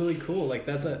that's totally cool. Like,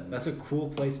 that's a cool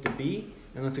place to be,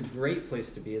 and that's a great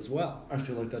place to be as well. I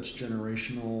feel like that's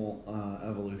generational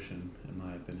evolution, in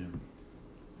my opinion.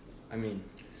 I mean,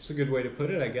 it's a good way to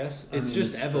put it, I guess. It's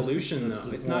evolution,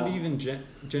 though. It's not even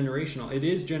generational. It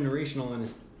is generational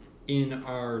in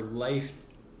our life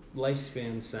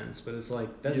lifespan sense, but it's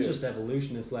like that's Yeah. just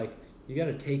evolution. It's like you got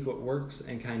to take what works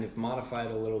and kind of modify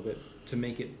it a little bit to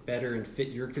make it better and fit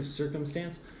your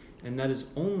circumstance, and that is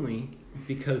only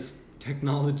because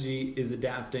technology is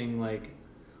adapting like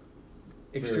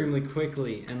extremely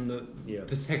quickly, and the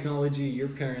technology your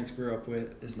parents grew up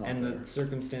with is not and there. the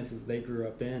circumstances they grew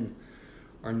up in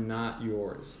are not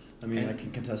yours. I mean, I can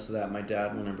contest to that. My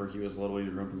dad, whenever he was little, he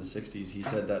grew up in the 60s, he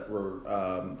said that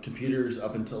computers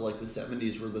up until like the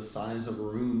 70s were the size of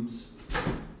rooms.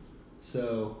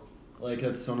 So, like,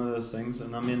 it's one of those things.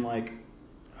 And I mean, like,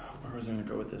 where was I going to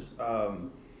go with this?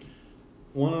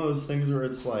 One of those things where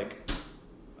it's like,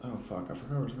 oh, fuck, I forgot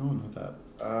where I was going with that.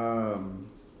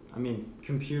 I mean,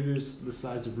 computers the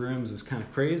size of rooms is kind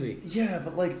of crazy. Yeah,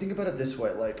 but, like, think about it this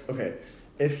way. Like, okay,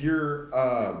 if your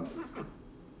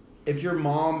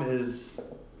mom is,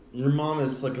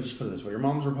 like, let's just put it this way. Your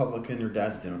mom's Republican, your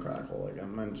dad's Democratical. Like,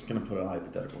 I'm just going to put a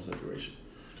hypothetical situation.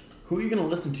 Who are you going to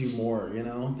listen to more, you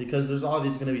know? Because there's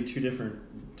obviously going to be two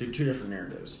different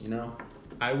narratives, you know?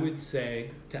 I would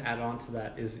say, to add on to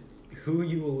that, is who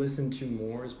you will listen to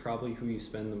more is probably who you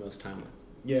spend the most time with.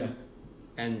 Yeah.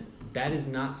 And that is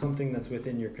not something that's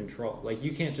within your control. Like,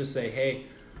 you can't just say, hey,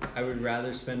 I would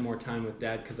rather spend more time with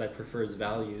dad because I prefer his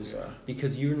values,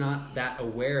 because you're not that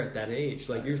aware at that age.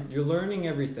 Like, you're learning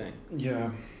everything.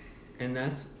 Yeah. And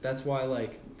that's why,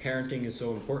 like, parenting is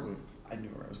so important. I knew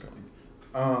where I was going.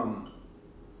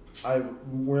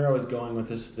 Where I was going with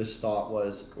this thought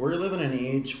was, we're living in an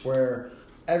age where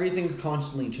everything's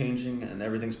constantly changing and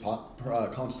everything's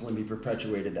constantly be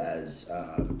perpetuated as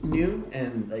new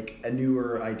and like a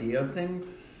newer idea of thing.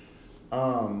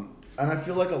 And I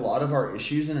feel like a lot of our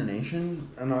issues in a nation,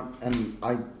 and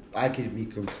I could be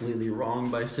completely wrong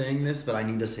by saying this, but I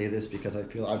need to say this because I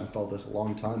feel I've felt this a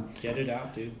long time. Get it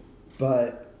out, dude.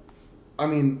 But I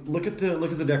mean, look at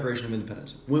the Declaration of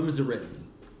Independence. When was it written?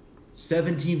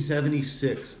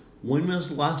 1776. When was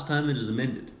the last time it was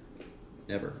amended?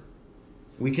 Never.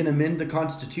 We can amend the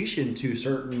Constitution to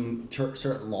certain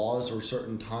laws or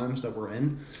certain times that we're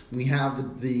in. We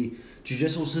have the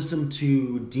judicial system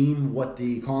to deem what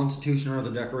the Constitution or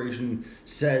the Declaration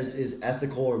says is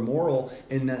ethical or moral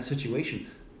in that situation.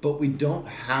 But we don't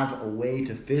have a way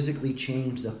to physically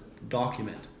change the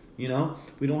document. You know?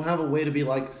 We don't have a way to be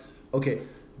like, okay,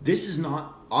 this is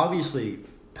not obviously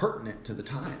pertinent to the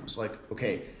times. Like,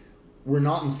 okay, we're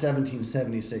not in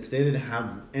 1776. They didn't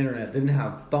have internet. They didn't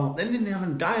have phone. They didn't have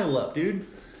a dial-up, dude.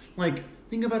 Like,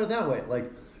 think about it that way.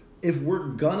 Like, if we're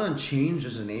gonna change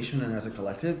as a nation and as a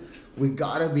collective, we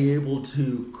gotta be able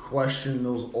to question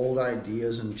those old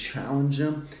ideas and challenge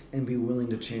them and be willing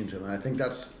to change them. And I think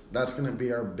that's gonna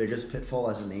be our biggest pitfall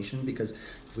as a nation, because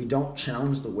if we don't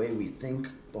challenge the way we think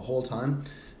the whole time,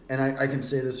 and I can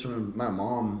say this from my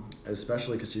mom,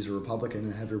 especially because she's a Republican,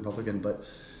 a heavy Republican, but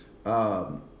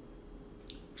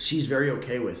she's very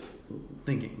okay with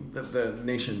thinking that the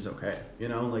nation's okay. You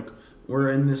know, like,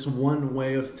 we're in this one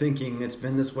way of thinking. It's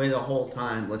been this way the whole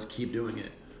time. Let's keep doing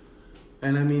it.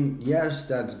 And I mean, yes,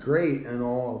 that's great and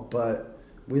all, but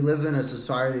we live in a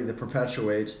society that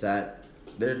perpetuates that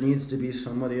there needs to be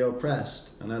somebody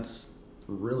oppressed, and that's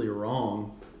really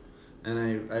wrong.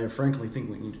 And I frankly think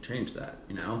we need to change that,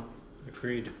 you know?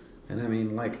 Agreed. And I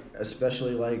mean, like,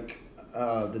 especially like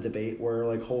the debate where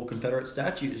like whole Confederate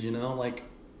statues, you know, like,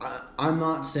 I'm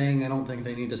not saying I don't think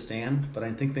they need to stand, but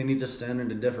I think they need to stand in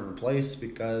a different place,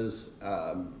 because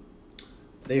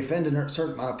they offend a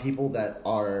certain amount of people that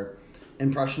are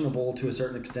impressionable to a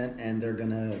certain extent, and they're going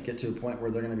to get to a point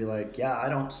where they're going to be like, yeah, I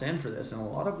don't stand for this. And a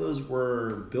lot of those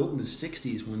were built in the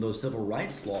 60s when those civil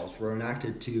rights laws were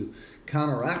enacted to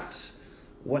counteract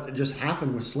what just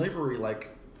happened with slavery.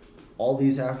 Like, all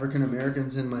these African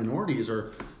Americans and minorities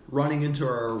are running into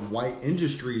our white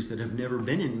industries that have never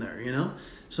been in there, you know?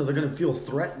 So they're going to feel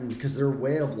threatened because their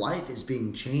way of life is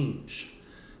being changed.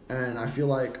 And I feel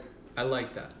like I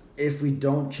like that. If we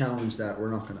don't challenge that,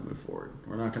 we're not going to move forward.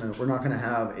 We're not going to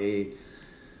have a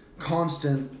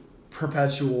constant,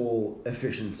 perpetual,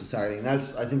 efficient society. And I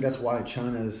think that's why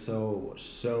China is so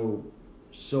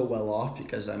well off,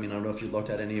 because I mean, I don't know if you looked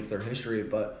at any of their history,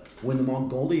 but when the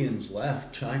Mongolians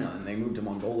left China and they moved to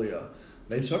Mongolia,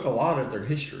 they took a lot of their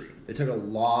history. They took a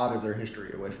lot of their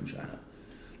history away from China.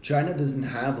 China doesn't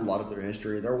have a lot of their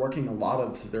history. They're working a lot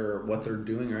of what they're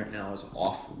doing right now is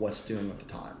off what's doing with the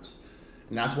times.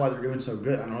 And that's why they're doing so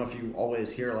good. I don't know if you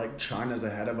always hear, like, China's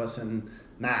ahead of us in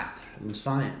math and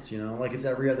science, you know? Like, it's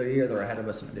every other year they're ahead of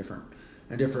us in a different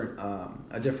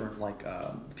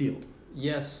field.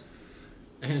 Yes.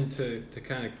 And to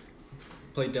kind of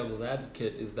play devil's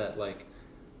advocate is that, like,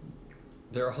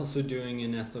 they're also doing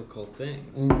unethical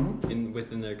things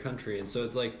within their country. And so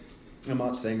it's like, I'm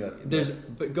not saying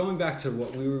that. But going back to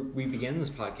what we began this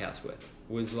podcast with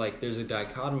was like there's a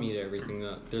dichotomy to everything.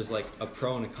 There's like a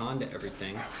pro and a con to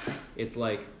everything. It's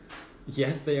like,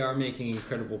 yes, they are making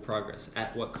incredible progress.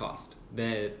 At what cost?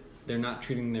 That they're not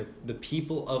treating the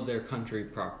people of their country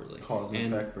properly. Cause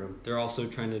and effect, bro. They're also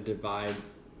trying to divide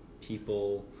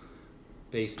people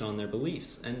based on their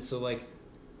beliefs, and so like.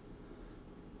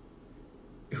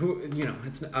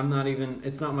 It's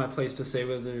not my place to say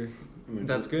whether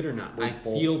that's good or not. I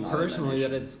feel personally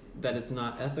that it's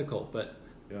not ethical, but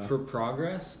for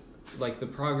progress, like the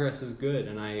progress is good,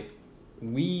 and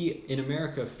we in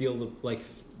America feel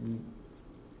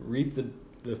reap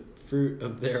the fruit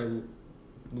of their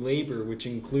labor, which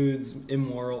includes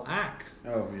immoral acts.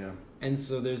 Oh yeah. And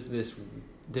so there's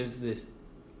this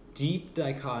deep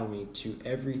dichotomy to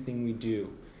everything we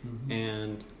do,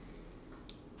 and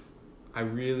I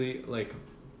really like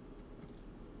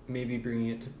maybe bringing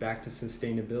it back to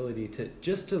sustainability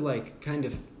to like kind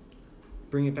of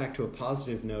bring it back to a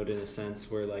positive note in a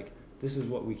sense where like this is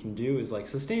what we can do is like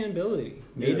sustainability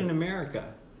made in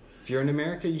America. If you're in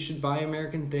America, you should buy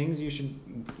American things.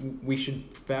 We should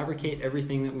fabricate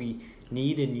everything that we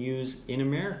need and use in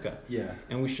America. Yeah.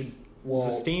 And we should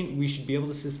we should be able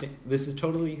to sustain. This is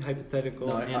totally hypothetical.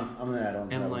 No, I'm going to add on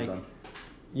to and that like,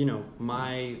 one.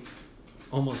 My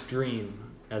almost dream,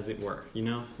 as it were,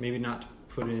 maybe not to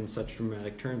put it in such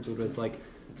dramatic terms, but it's like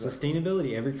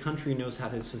sustainability. Every country knows how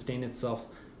to sustain itself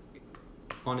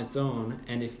on its own,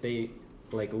 and if they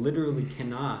like literally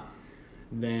cannot,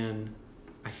 then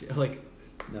I feel like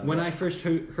when I first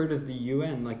heard of the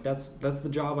UN, like that's the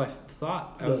job I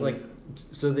thought. I was like,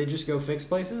 so they just go fix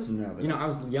places? No, I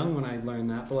was young when I learned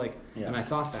that, but like, and I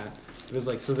thought that it was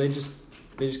like, so they just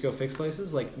go fix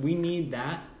places. Like we need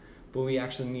that. But we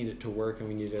actually need it to work, and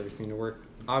we need everything to work.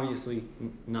 Obviously,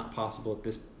 not possible at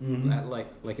this,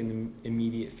 like in the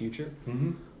immediate future.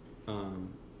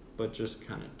 But just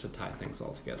kind of to tie things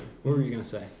all together. What were you gonna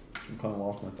say? I'm kind of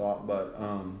lost my thought, but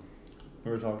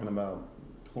we were talking about.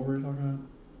 What were we talking about?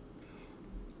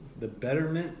 The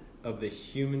betterment of the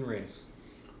human race.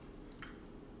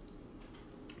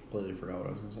 Completely forgot what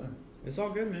I was gonna say. It's all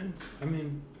good, man. I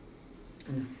mean,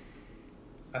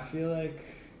 I feel like,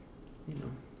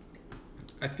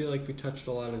 I feel like we touched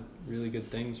a lot of really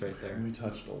good things right there. We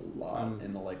touched a lot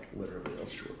in literally a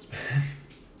short span.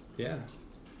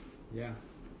 Yeah.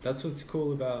 That's what's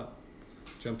cool about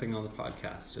jumping on the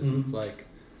podcast is it's like,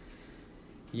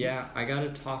 I got to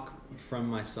talk from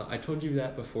myself. I told you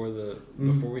that before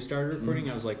we started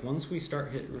recording. I was like, once we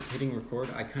start hitting record,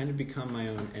 I kind of become my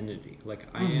own entity. Like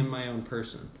I am my own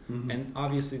person, and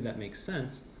obviously that makes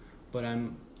sense. But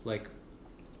I'm like,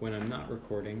 when I'm not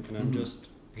recording and I'm just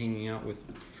hanging out with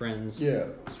friends,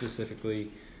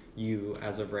 specifically you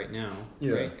as of right now,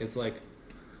 right? It's like,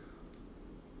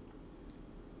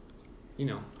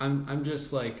 I'm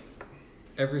just like,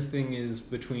 everything is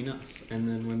between us, and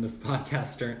then when the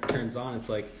podcast turns on, it's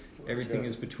like everything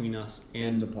is between us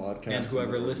and the podcast and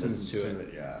whoever listens to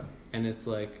it. Yeah, and it's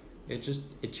like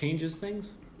it changes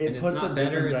things. It and puts it's not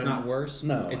better. It's not worse.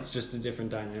 No, it's just a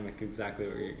different dynamic. Exactly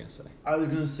what you're gonna say. I was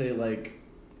gonna say like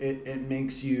it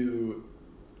makes you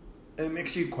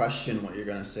question what you're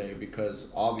gonna say,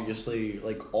 because obviously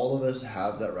like all of us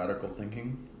have that radical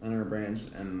thinking in our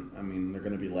brains, and I mean they're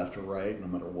gonna be left or right no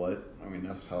matter what. I mean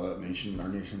that's how our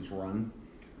nations run,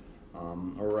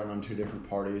 or run on two different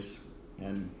parties.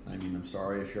 And I mean I'm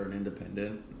sorry if you're an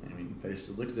independent. I mean they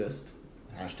still exist.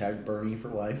 Hashtag Bernie for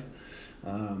life.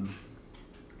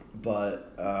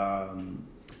 But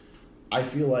I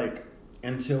feel like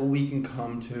until we can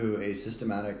come to a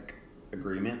systematic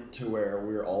agreement to where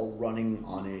we're all running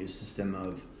on a system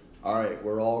of, all right,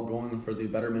 we're all going for the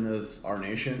betterment of our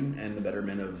nation and the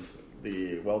betterment of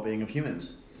the well-being of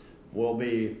humans, we'll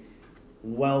be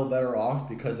well better off.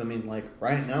 Because I mean, like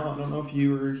right now, I don't know if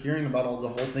you were hearing about the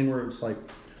whole thing where it's like,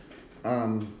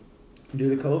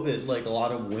 due to COVID, like a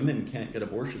lot of women can't get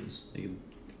abortions. They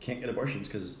can't get abortions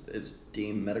because it's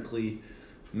deemed medically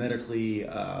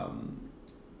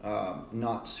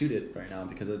not suited right now,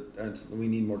 because we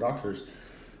need more doctors.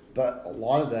 But a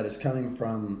lot of that is coming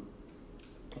from,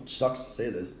 it sucks to say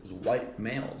this, is white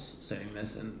males saying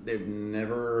this, and they've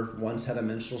never once had a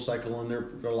menstrual cycle in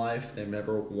their life. They've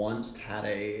never once had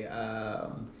a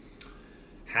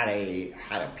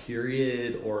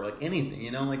period or like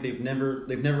anything, like they've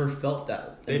never felt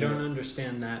that. They don't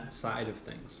understand that side of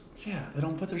things. Yeah, they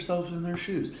don't put themselves in their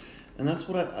shoes, and that's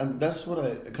what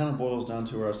it kind of boils down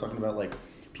to. Where I was talking about like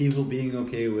people being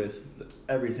okay with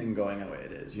everything going the way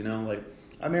it is. Like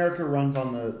America runs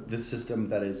on the system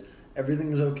that is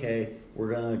everything is okay.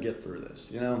 We're gonna get through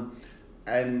this.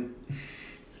 And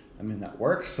I mean, that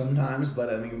works sometimes,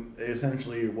 but I mean,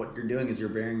 essentially what you're doing is you're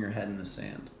burying your head in the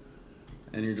sand.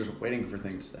 And you're just waiting for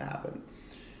things to happen.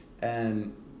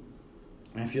 And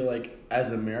I feel like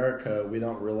as America, we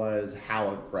don't realize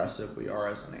how aggressive we are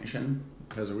as a nation.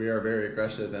 Because we are very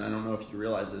aggressive, and I don't know if you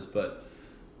realize this, but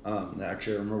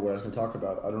actually I remember what I was going to talk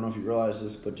about. I don't know if you realize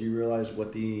this, but do you realize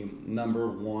what the number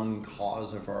one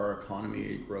cause of our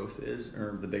economy growth is?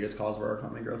 Or the biggest cause of our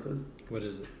economy growth is? What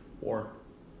is it? War.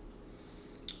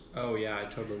 Oh yeah, I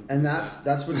totally. And that's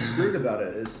what's screwed about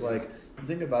it. It's like,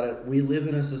 think about it. We live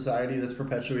in a society that's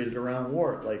perpetuated around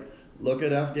war. Like, look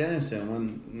at Afghanistan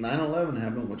when 9/11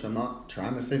 happened, which I'm not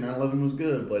trying to say 9/11 was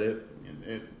good, but it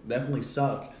definitely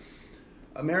sucked.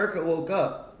 America woke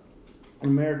up.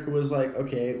 America was like,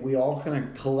 okay, we all kind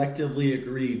of collectively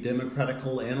agree,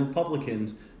 Democratical and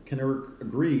Republicans can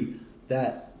agree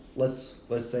that let's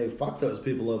say fuck those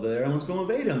people over there and let's go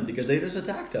invade them because they just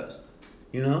attacked us,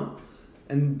 you know.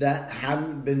 And that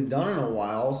hadn't been done in a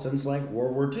while since like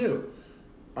World War II.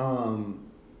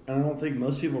 And I don't think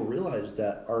most people realize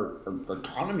that our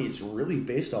economy is really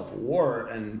based off war.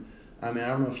 And I mean, I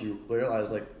don't know if you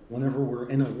realize, like, whenever we're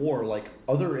in a war, like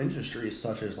other industries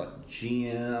such as like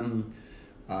GM,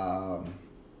 a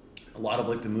lot of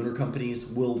like the motor companies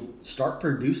will start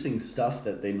producing stuff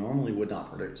that they normally would not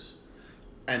produce.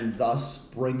 And thus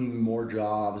bringing more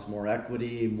jobs, more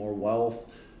equity, more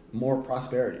wealth, more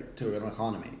prosperity to an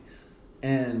economy.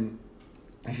 And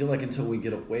I feel like until we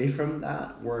get away from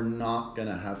that, we're not going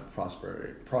to have a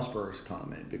prosperous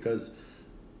economy. Because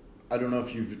I don't know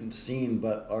if you've seen,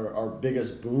 but our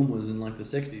biggest boom was in like the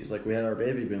 60s. Like, we had our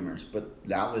baby boomers, but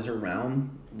that was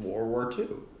around World War II.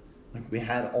 Like, we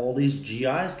had all these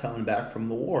GIs coming back from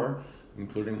the war,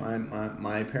 including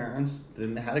my parents.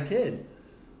 Then had a kid.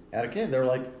 They're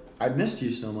like, I missed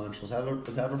you so much. Let's have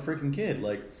a freaking kid.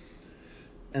 Like,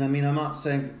 and I mean, I'm not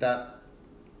saying that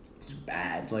it's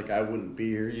bad. Like, I wouldn't be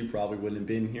here. You probably wouldn't have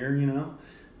been here, you know?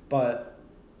 But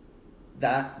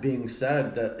that being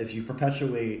said, that if you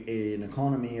perpetuate an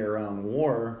economy around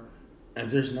war, and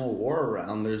if there's no war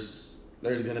around, there's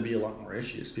going to be a lot more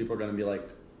issues. People are going to be like,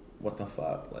 what the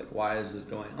fuck? Like, why is this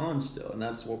going on still? And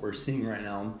that's what we're seeing right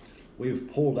now. We've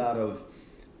pulled out of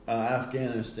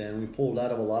Afghanistan. We pulled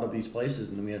out of a lot of these places,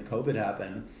 and then we had COVID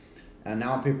happen. And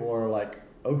now people are like,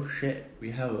 oh shit, we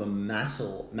have a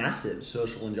massive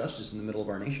social injustice in the middle of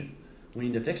our nation. We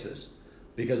need to fix this.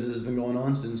 Because this has been going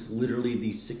on since literally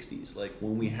the 60s, like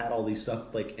when we had all these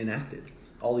stuff like enacted,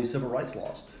 all these civil rights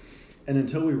laws. And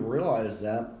until we realize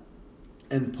that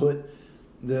and put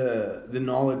the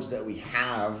knowledge that we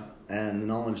have and the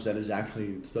knowledge that is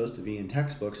actually supposed to be in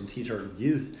textbooks and teach our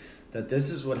youth that this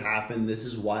is what happened, this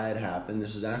is why it happened,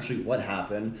 this is actually what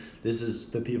happened, this is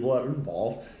the people that are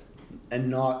involved, and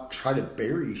not try to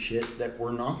bury shit, that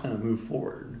we're not going to move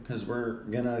forward. Because we're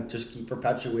going to just keep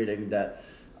perpetuating that,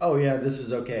 oh yeah, this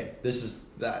is okay, this is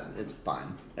that, it's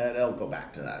fine, and it'll go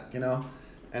back to that, you know?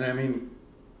 And I mean,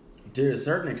 to a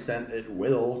certain extent, it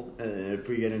will if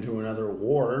we get into another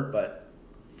war, but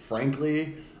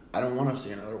frankly, I don't want to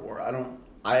see another war.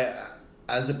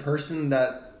 As a person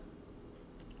that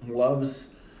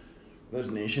loves this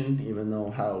nation, even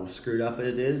though how screwed up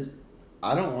it is,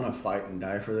 I don't want to fight and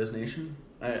die for this nation.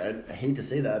 I hate to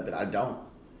say that, but I don't.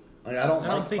 Like, I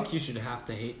don't think you should have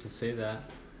to hate to say that.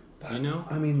 You know?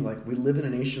 I mean, like, we live in a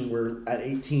nation where at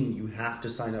 18 you have to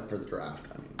sign up for the draft.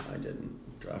 I mean, I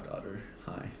didn't. Draft Otter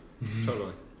High.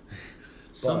 Totally.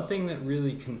 Something that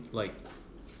really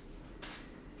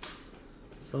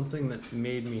something that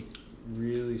made me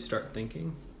really start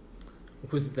thinking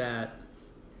was that,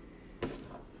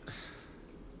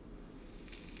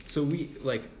 so we,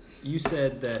 like, you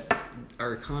said that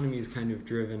our economy is kind of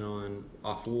driven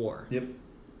off war. Yep.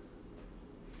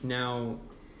 Now,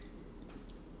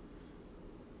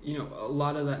 you know, a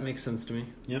lot of that makes sense to me.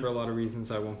 Yep. For a lot of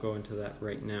reasons. I won't go into that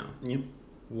right now. Yep.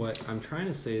 What I'm trying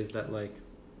to say is that, like,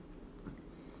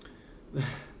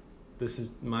 this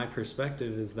is my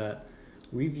perspective, is that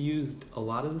we've used a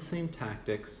lot of the same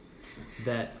tactics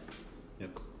that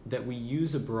we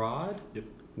use abroad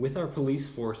with our police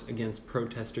force against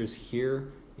protesters here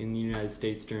in the United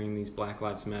States during these Black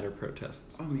Lives Matter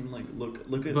protests. I mean, like,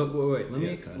 look at. But wait,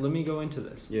 let me go into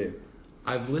this. Yeah.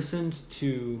 I've listened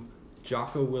to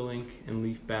Jocko Willink and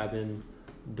Leif Babin,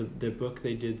 the book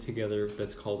they did together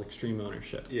that's called Extreme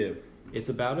Ownership. Yeah. It's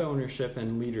about ownership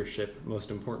and leadership,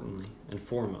 most importantly and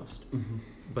foremost. Mm-hmm.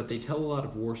 But they tell a lot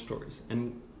of war stories.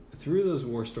 And through those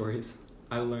war stories,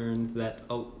 I learned that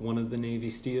one of the Navy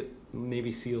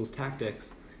SEALs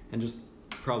tactics, and just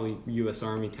probably U.S.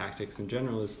 Army tactics in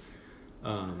general, is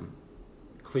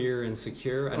clear and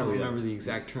secure. I don't remember the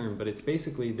exact term, but it's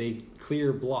basically they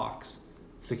clear blocks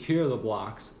secure the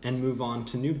blocks, and move on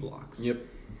to new blocks. Yep.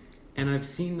 And I've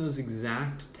seen those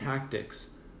exact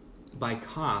tactics by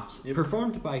cops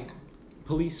performed by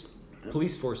police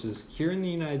forces here in the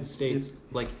United States,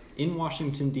 like in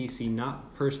Washington, D.C.,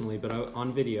 not personally, but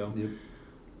on video,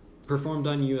 performed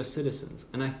on U.S. citizens.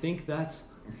 And I think that's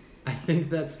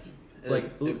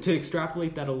like, to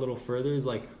extrapolate that a little further is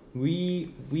like,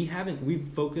 we've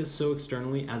focused so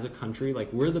externally as a country,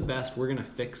 like we're the best, we're going to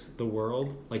fix the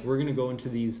world, like we're going to go into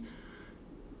these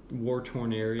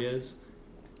war-torn areas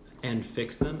and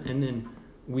fix them, and then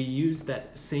we use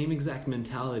that same exact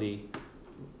mentality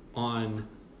on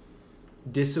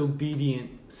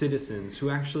disobedient citizens who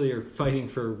actually are fighting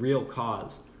for a real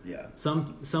cause. Yeah.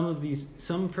 Some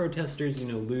protesters,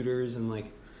 looters, and like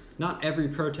not every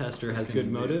protester has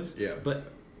good motives. Yeah.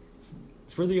 But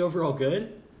for the overall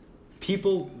good,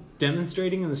 people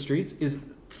demonstrating in the streets is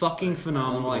fucking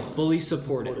phenomenal. I fully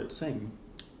support it. Same.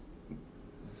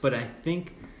 But I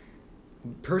think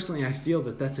personally, I feel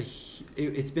that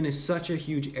it's been such a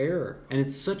huge error, and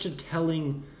it's such a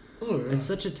telling. It's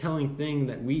such a telling thing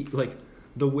that we like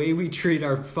the way we treat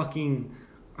our fucking.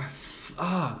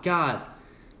 God,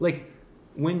 like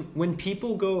when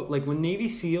people go, like when Navy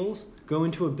SEALs go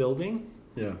into a building,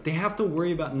 they have to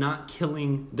worry about not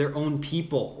killing their own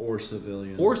people or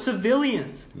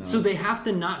civilians. No. So they have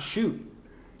to not shoot.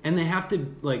 And they have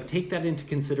to like take that into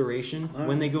consideration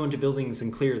when they go into buildings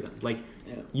and clear them. Like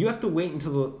you have to wait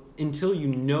until you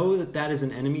know that is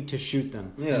an enemy to shoot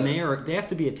them. Yeah. And they have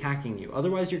to be attacking you.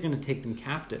 Otherwise, you're going to take them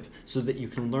captive so that you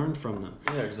can learn from them.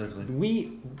 Yeah, exactly.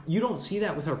 You don't see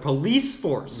that with our police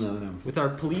force. No. With our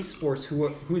police force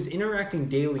who is interacting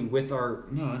daily with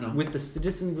with the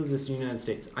citizens of this United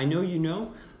States. I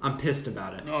know. I'm pissed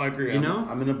about it. No, I agree. I'm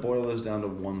going to boil this down to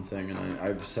one thing, and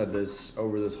I've said this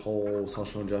over this whole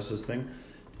social injustice thing.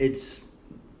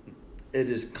 It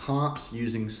is cops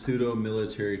using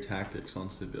pseudo-military tactics on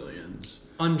civilians.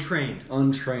 Untrained.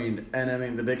 And I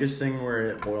mean, the biggest thing where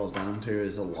it boils down to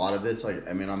is a lot of this, like,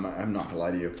 I mean, I'm not going to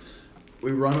lie to you.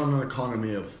 We run on an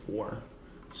economy of war.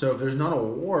 So if there's not a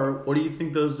war, what do you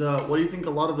think a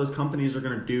lot of those companies are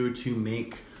going to do to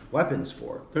make weapons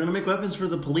for? They're going to make weapons for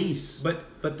the police. But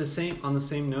on the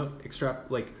same note,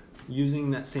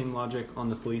 using that same logic on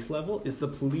the police level, is the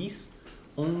police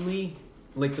only,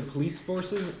 like the police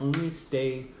forces only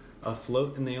stay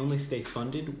afloat and they only stay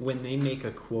funded when they make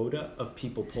a quota of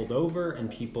people pulled over and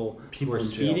people who are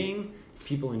speeding,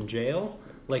 people in jail.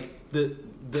 Like the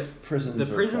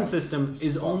prison system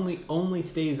is only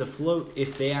stays afloat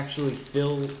if they actually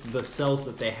fill the cells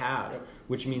that they have,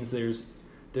 which means there's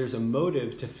a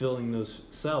motive to filling those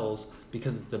cells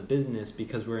because it's a business,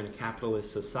 because we're in a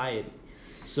capitalist society.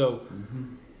 So,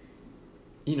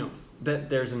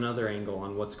 that there's another angle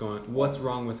on what's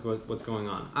wrong with what's going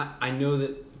on. I know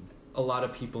that a lot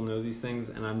of people know these things,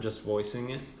 and I'm just voicing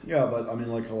it. Yeah, but I mean,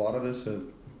 like a lot of this,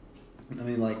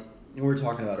 like we were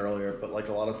talking about earlier, but like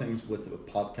a lot of things with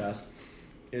the podcast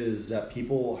is that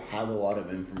people have a lot of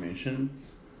information,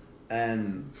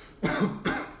 and a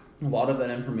lot of that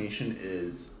information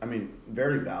is, I mean,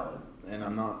 very valid, and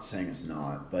I'm not saying it's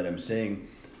not, but I'm saying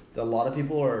that a lot of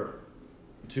people are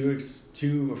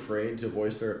too afraid to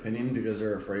voice their opinion because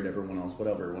they're afraid what everyone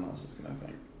else is going to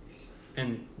think.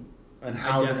 And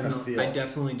how they're going to feel. I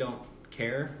definitely don't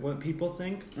care what people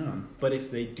think, but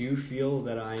if they do feel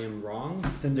that I am wrong,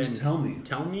 then just tell me.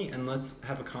 Tell me, and let's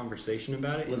have a conversation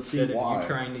about it. Let's see instead why. of you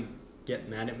trying to get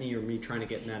mad at me or me trying to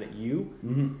get mad at you.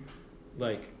 Mm-hmm.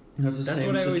 Like, that's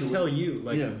what I always tell you.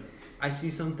 Like, I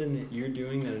see something that you're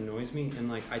doing that annoys me, and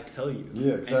like I tell you.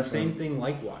 Yeah, exactly. And same thing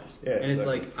likewise. Yeah, and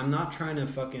exactly. it's like I'm not trying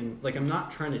to I'm not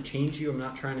trying to change you. I'm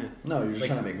not trying to. No, you're just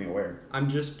trying to make me aware.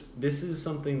 This is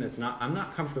something I'm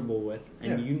not comfortable with,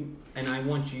 and I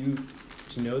want you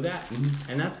to know that,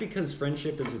 and that's because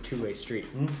friendship is a two-way street.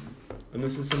 And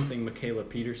this is something Michaela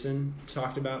Peterson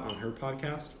talked about on her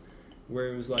podcast,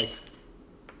 where it was like,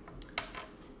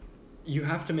 you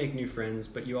have to make new friends,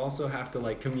 but you also have to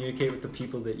like communicate with the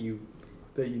people that you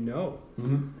know.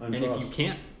 And if you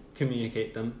can't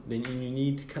communicate them, then you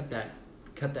need to cut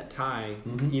that tie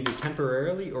either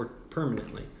temporarily or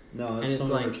permanently. No, that's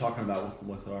something we were talking about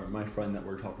with my friend that we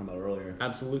were talking about earlier.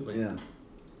 Absolutely. Yeah.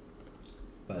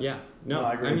 But no,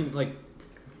 I agree. I mean, like,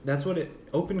 that's what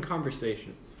open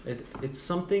conversation. It's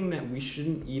something that we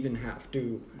shouldn't even have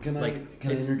to. Can I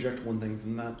interject one thing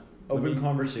from that? Open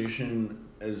conversation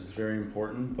is very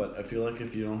important, but I feel like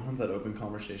if you don't have that open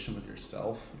conversation with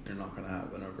yourself, you're not going to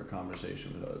have an open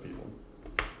conversation with other people.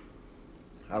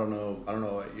 I don't know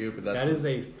about you, but that is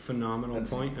a phenomenal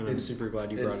point, and I'm super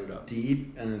glad you brought it up. It's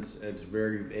deep, and it's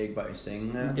very vague by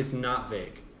saying that. It's not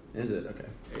vague. Is it? Okay.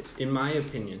 In my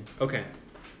opinion. Okay.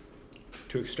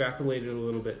 to extrapolate it a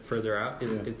little bit further out,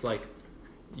 is it's like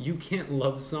you can't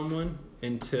love someone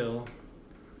until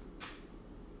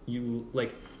you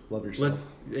like love yourself.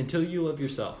 Until you love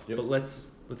yourself. Yep. But let's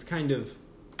kind of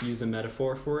use a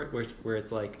metaphor for it, where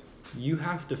it's like you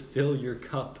have to fill your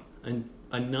cup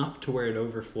enough to where it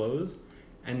overflows,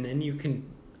 and then you can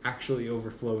actually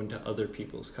overflow into other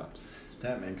people's cups.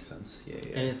 That makes sense. Yeah.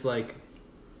 And it's like,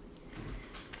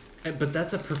 but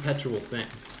that's a perpetual thing.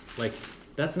 Like,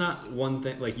 that's not one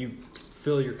thing. Like, you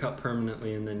fill your cup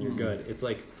permanently and then you're good. It's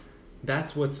like,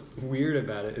 that's what's weird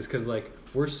about it, is because like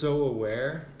we're so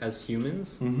aware as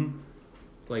humans.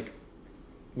 Like,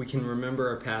 we can remember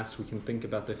our past, we can think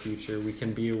about the future, we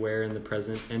can be aware in the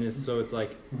present, and it's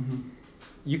like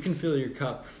you can fill your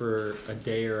cup for a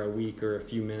day or a week or a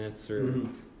few minutes or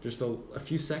just a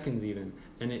few seconds even,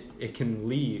 and it can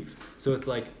leave. So it's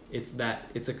like it's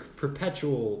a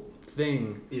perpetual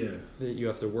thing that you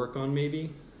have to work on,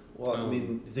 maybe. Well, I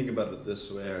mean, you think about it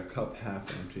this way: a cup half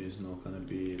empty is not going to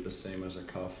be the same as the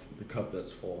cup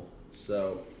that's full.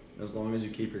 So as long as you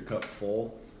keep your cup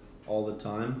full all the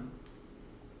time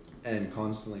and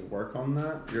constantly work on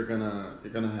that, you're gonna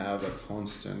have a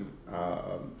constant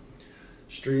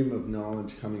stream of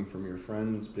knowledge coming from your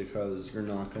friends, because you're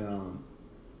not gonna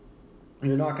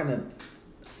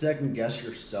second guess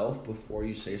yourself before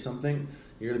you say something.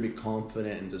 You're gonna be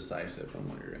confident and decisive in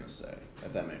what you're gonna say,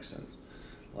 if that makes sense.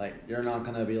 Like, you're not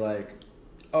gonna be like,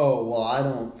 oh well, I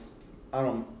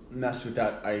don't mess with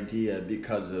that idea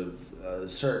because of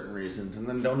certain reasons, and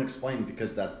then don't explain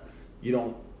because that you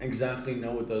don't exactly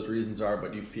know what those reasons are,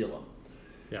 but you feel them.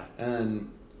 Yeah. And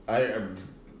I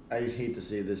hate to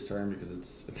say this term because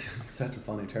it's such a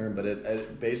funny term, but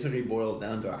it basically boils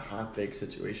down to a half-baked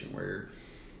situation where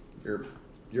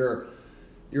you're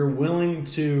willing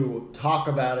to talk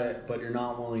about it, but you're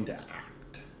not willing to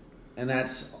act. And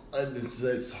it's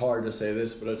hard to say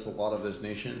this, but it's a lot of this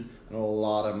nation and a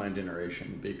lot of my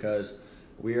generation, because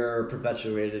we are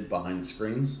perpetuated behind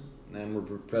screens and we're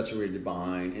perpetuated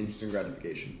behind instant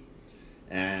gratification.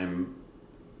 And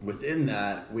within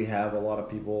that, we have a lot of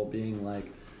people being like,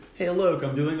 hey, look,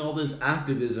 I'm doing all this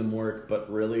activism work,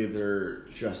 but really they're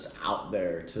just out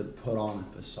there to put on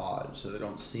a facade, so they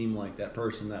don't seem like that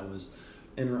person that was,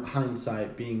 in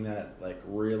hindsight, being that like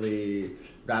really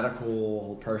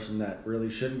radical person that really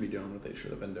shouldn't be doing what they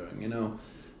should have been doing, you know?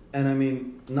 And I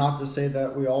mean, not to say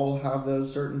that we all have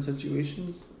those certain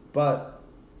situations, but...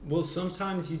 Well,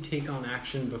 sometimes you take on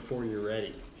action before you're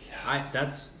ready. Yeah.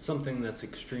 That's something that's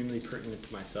extremely pertinent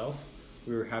to myself.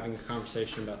 We were having a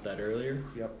conversation about that earlier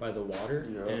by the water.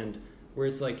 Yep. And where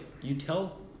it's like, you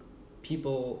tell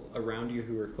people around you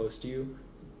who are close to you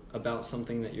about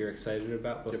something that you're excited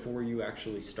about before you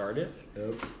actually start it,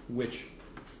 which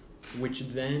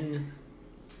then,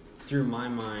 through my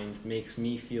mind, makes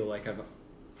me feel like I've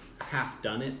half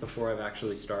done it before I've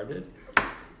actually started.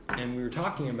 And we were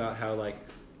talking about how, like,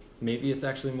 maybe it's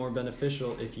actually more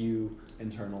beneficial if you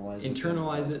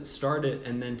internalize it, start it,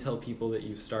 and then tell people that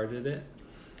you've started it.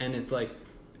 And it's like,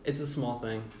 it's a small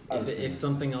thing. If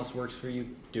something else works for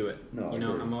you, do it. No, you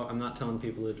know, I'm not telling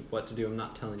people what to do. I'm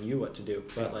not telling you what to do.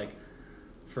 But like,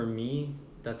 for me,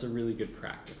 that's a really good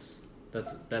practice.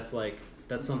 That's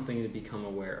something to become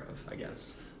aware of, I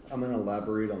guess. I'm going to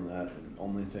elaborate on that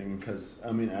only thing because,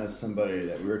 I mean, as somebody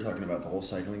that we were talking about the whole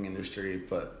cycling industry,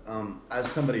 but as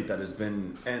somebody that has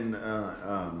been in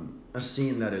a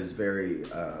scene that is very,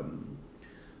 I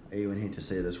even hate to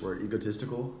say this word,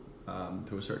 egotistical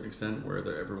to a certain extent, where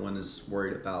everyone is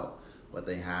worried about what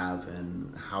they have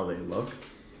and how they look.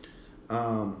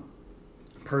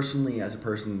 Personally, as a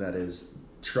person that has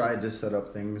tried to set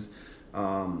up things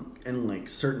and like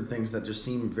certain things that just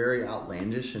seem very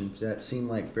outlandish and that seem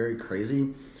like very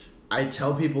crazy, I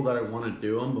tell people that I want to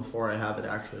do them before I have it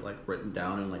actually like written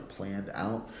down and like planned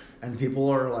out, and people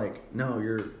are like, no,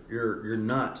 you're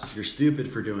nuts, you're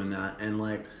stupid for doing that. And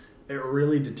like, it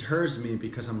really deters me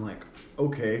because I'm like,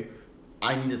 okay,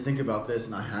 I need to think about this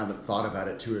and I haven't thought about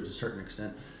it to a certain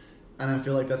extent. And I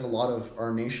feel like that's a lot of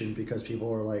our nation, because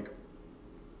people are like,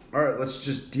 all right, let's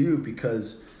just do,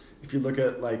 because if you look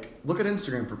at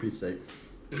Instagram, for Pete's sake,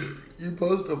 you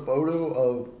post a photo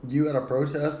of you at a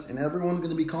protest and everyone's going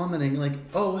to be commenting like,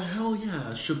 oh, hell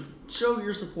yeah, show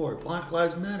your support, Black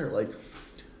Lives Matter. Like,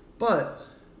 but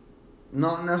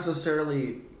not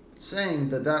necessarily saying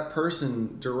that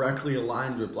person directly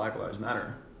aligned with Black Lives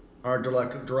Matter or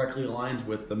directly aligned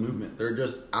with the movement. They're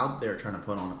just out there trying to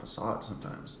put on a facade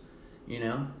sometimes, you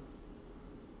know?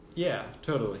 Yeah,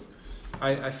 totally.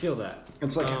 I feel that.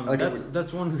 It's like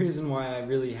that's one reason why I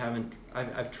really haven't.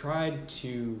 I've tried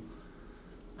to.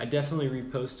 I definitely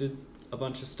reposted a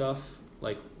bunch of stuff,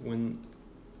 like when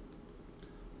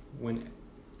when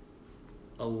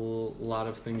a lot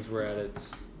of things were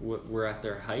at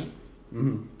their height,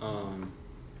 Mm-hmm.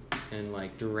 and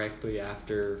like directly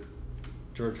after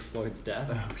George Floyd's death.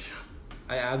 Oh, yeah.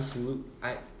 I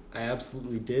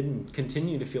absolutely did and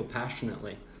continue to feel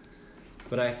passionately,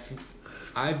 but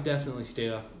I've definitely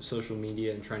stayed off social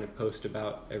media and trying to post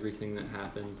about everything that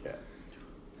happened. Yeah.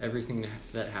 Everything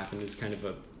that happened is kind of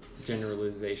a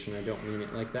generalization. I don't mean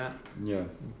it like that. Yeah.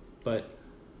 But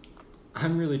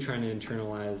I'm really trying to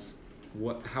internalize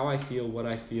how I feel, what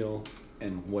I feel,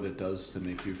 And what it does to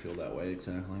make you feel that way,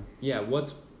 exactly. Yeah,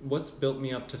 what's built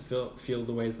me up to feel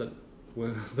the ways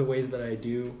that I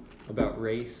do about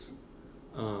race,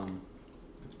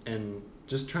 and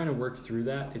just trying to work through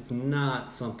that. It's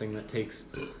not something that takes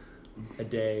a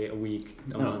day, a week,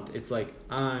 a month. It's like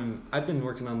I've been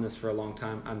working on this for a long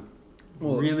time. I'm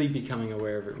really becoming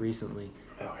aware of it recently,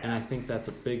 and I think that's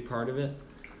a big part of it.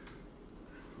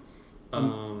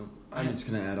 I'm just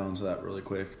gonna add on to that really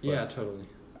quick. Yeah, totally.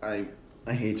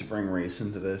 I hate to bring race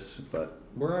into this, but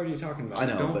we're already talking about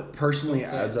it. I know, but personally,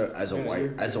 as a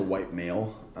Yeah, white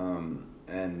male,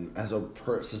 and as a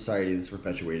society that's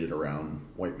perpetuated around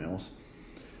white males,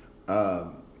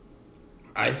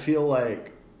 I feel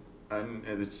like, and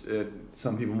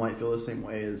some people might feel the same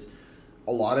way, is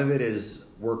a lot of it is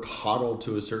we're coddled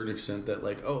to a certain extent that,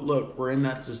 like, oh look, we're in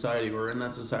that society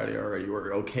already,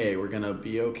 we're okay, we're gonna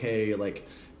be okay, like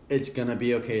it's gonna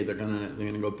be okay, they're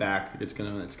gonna go back, it's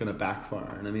gonna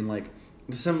backfire. And I mean, like,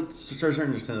 to a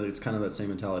certain extent, it's kind of that same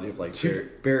mentality of like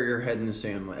bury your head in the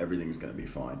sand, everything's gonna be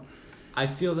fine. I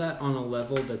feel that on a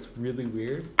level that's really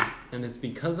weird, and it's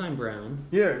because I'm brown.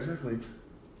 Yeah, exactly.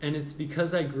 And it's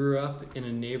because I grew up in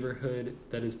a neighborhood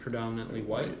that is predominantly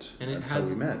white, and that's how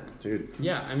we met, dude.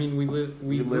 Yeah, I mean, we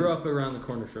grew up around the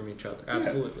corner from each other,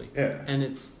 absolutely. Yeah. And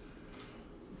it's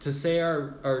to say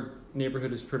our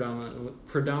neighborhood is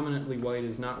predominantly white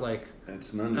is not like a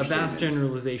vast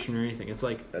generalization or anything. It's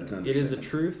like it is a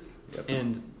truth,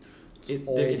 and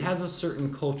it has a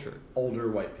certain culture.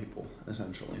 Older white people,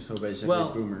 essentially. So basically,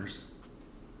 boomers.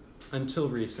 Until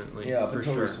recently, yeah, for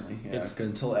until sure. recently, yeah.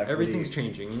 Until equity. Everything's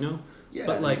changing, you know. Yeah.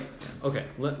 But like, okay,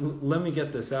 let me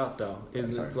get this out though.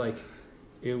 It's like,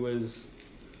 it was.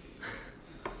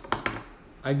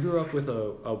 I grew up with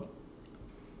a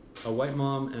white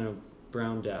mom and a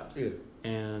brown dad,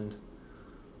 and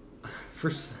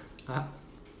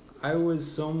I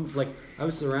was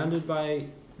surrounded by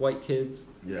white kids.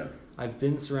 Yeah. I've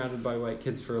been surrounded by white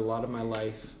kids for a lot of my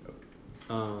life.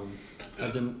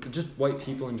 I've been just white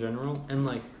people in general, and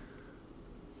like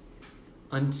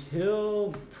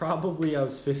until probably I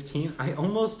was 15, I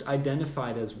almost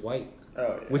identified as white.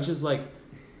 Oh, yeah. Which is like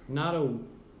not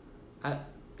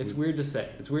it's weird to say.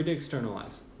 It's weird to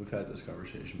externalize. We've had this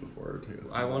conversation before too.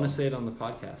 I want to say it on the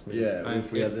podcast. Man. Yeah,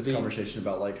 we had this conversation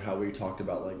about like how we talked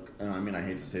about like, and I mean, I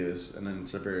hate to say this, and then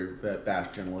it's a very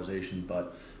vast generalization,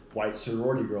 but white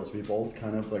sorority girls, we both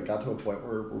kind of like got to a point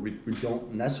where we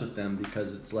don't mess with them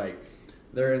because it's like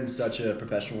they're in such a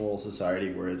professional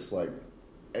society where it's like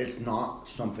it's not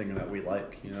something that we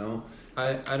like, you know.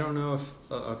 I don't know if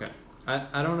okay.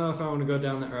 I don't know if I want to go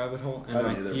down that rabbit hole, and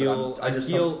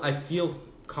I feel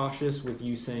cautious with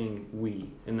you saying we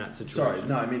in that situation. Sorry,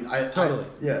 no, I mean totally.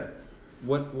 Yeah.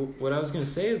 What I was gonna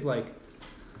say is like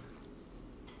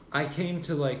I came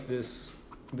to like this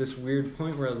weird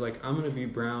point where I was like, I'm gonna be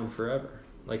brown forever.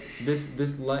 Like it's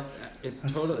totally.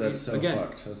 That's so again,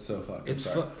 fucked. That's so fucked. It's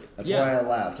that's why I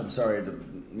laughed. I'm sorry to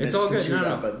it's all good.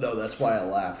 No, but no, that's why I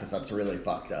laughed because that's really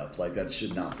fucked up. Like that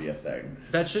should not be a thing.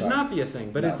 That should not be a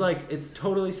thing. But it's like it's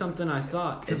totally something I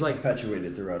thought. It's like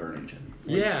perpetuated throughout our nation.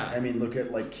 Yeah. I mean, look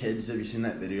at like kids. Have you seen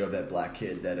that video of that black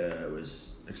kid that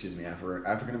was,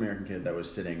 African American kid that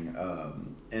was sitting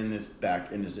in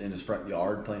his front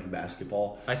yard playing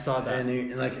basketball? I saw that.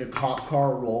 And like a cop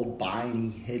car rolled by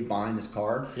and he hid behind his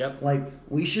car. Yep. Like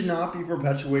we should not be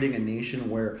perpetuating a nation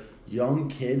where young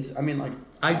kids. I mean, like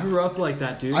I grew up like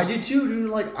that, dude. I did too,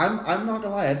 dude. Like I'm not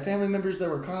gonna lie. I had family members that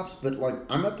were cops, but like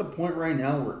I'm at the point right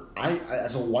now where I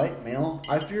as a white male,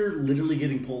 I fear literally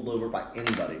getting pulled over by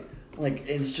anybody. Like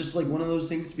it's just like one of those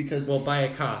things because by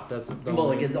a cop, that's the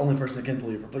the only person that can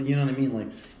pull you over. But you know what I mean? Like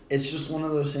it's just one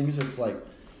of those things. It's like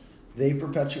they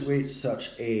perpetuate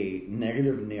such a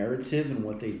negative narrative in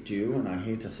what they do, and I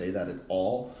hate to say that at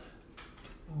all,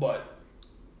 but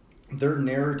their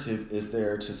narrative is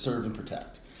there to serve and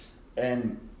protect.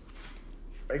 And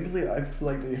frankly, I feel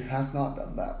like they have not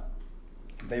done that.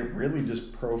 They really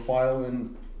just profile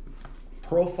and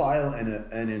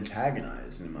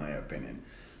antagonize, in my opinion.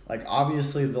 Like,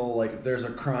 obviously, they'll, like, if there's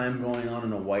a crime going on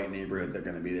in a white neighborhood, they're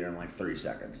going to be there in, like, 30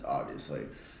 seconds, obviously.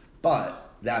 But,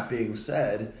 that being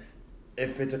said,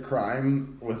 if it's a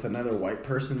crime with another white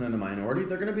person and a minority,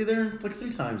 they're gonna be there like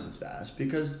 3 times as fast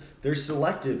because they're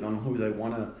selective on who they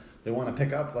wanna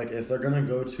pick up. Like if they're gonna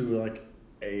go to like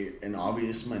an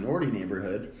obvious minority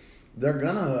neighborhood, they're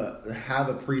gonna have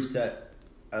a preset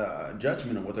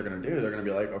judgment of what they're gonna do. They're gonna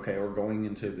be like, okay, we're going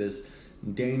into this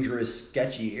dangerous,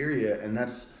 sketchy area, and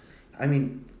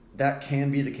that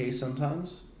can be the case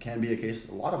sometimes. Can be a case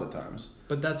a lot of the times.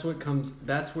 But that's where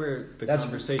the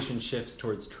conversation shifts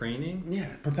towards training.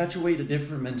 Yeah, perpetuate a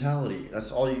different mentality.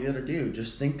 That's all you gotta do.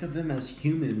 Just think of them as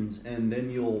humans, and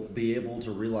then you'll be able to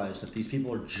realize that these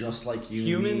people are just like you.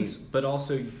 Humans, and me. but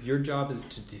also your job is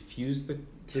to diffuse the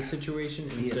situation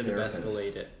instead of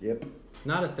escalate it. Yep.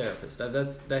 Not a therapist.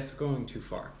 That's going too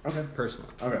far. Okay.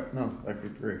 Personally. Okay. No, I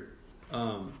could agree.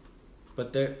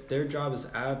 But their job is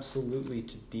absolutely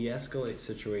to de-escalate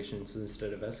situations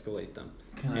instead of escalate them.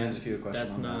 Can I ask you a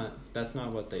question? That's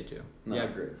not what they do. No, yeah,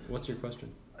 great. What's your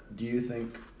question? Do you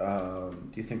think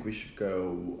we should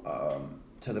go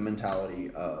to the mentality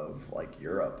of like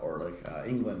Europe or like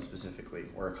England specifically,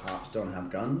 where cops don't have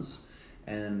guns,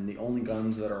 and the only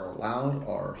guns that are allowed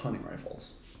are hunting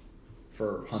rifles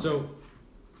for hunting? So,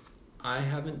 I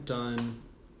haven't done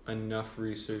enough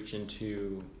research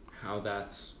into how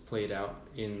that's played out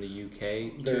in the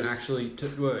UK to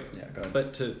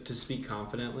speak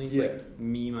confidently. Yeah. Like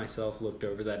me myself looked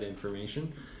over that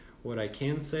information. What I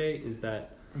can say is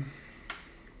that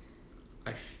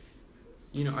I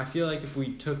feel like if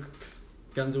we took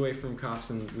guns away from cops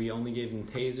and we only gave them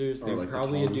tasers, they would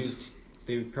probably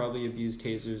abuse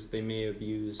tasers. They may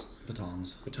abuse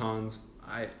batons.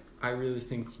 I really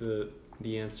think the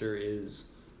answer is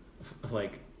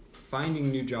like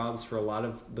finding new jobs for a lot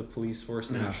of the police force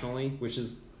nationally, which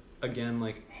is again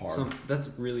like hard. That's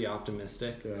really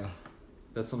optimistic. Yeah,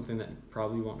 that's something that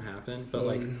probably won't happen. But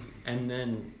like, and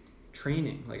then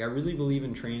training. Like I really believe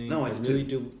in training. No, I really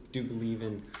do believe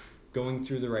in going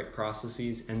through the right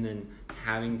processes and then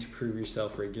having to prove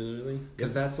yourself regularly,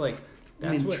 because that's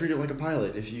treat it like a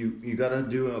pilot. If you gotta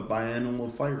do a biannual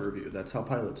flight review, that's how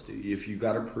pilots do. If you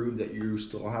gotta prove that you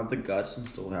still have the guts and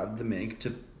still have the make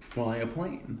to fly a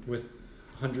plane with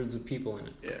hundreds of people in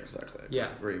it. Yeah, exactly. Yeah,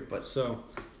 great. But so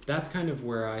that's kind of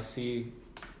where I see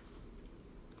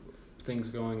things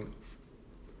going.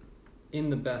 In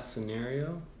the best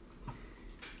scenario,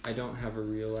 I don't have a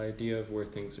real idea of where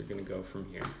things are going to go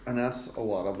from here. And that's a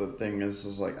lot of the thing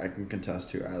is like I can contest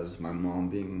to, as my mom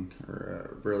being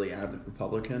a really avid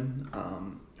Republican.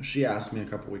 She asked me a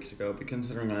couple weeks ago, but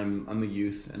considering I'm a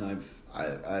youth and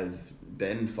I've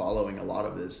been following a lot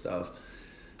of this stuff,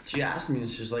 she asked me,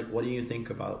 it's just like, what do you think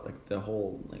about like the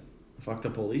whole like fuck the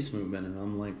police movement? And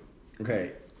I'm like,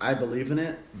 okay, I believe in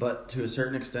it, but to a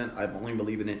certain extent, I only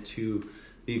believe in it to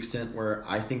the extent where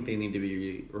I think they need to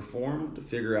be reformed, to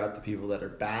figure out the people that are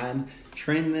bad,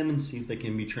 train them, and see if they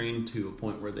can be trained to a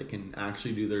point where they can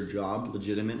actually do their job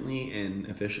legitimately and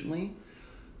efficiently.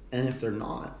 And if they're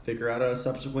not, figure out a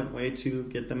subsequent way to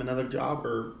get them another job,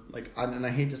 or and I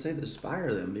hate to say this,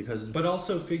 fire them, because... But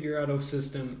also figure out a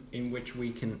system in which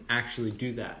we can actually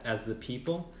do that as the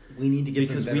people. We need to get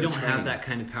them better because we don't training. have that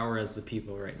kind of power as the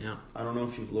people right now. I don't know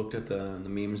if you've looked at the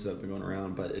memes that have been going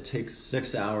around, but it takes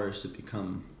 6 hours to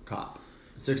become a cop.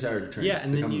 6 hours to train. Yeah,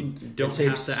 and then you don't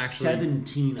have to actually...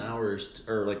 17 hours,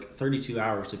 or 32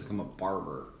 hours to become a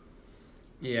barber.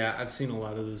 Yeah, I've seen a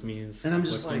lot of those memes. And I'm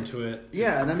just like, into it.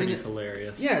 Yeah, it's and pretty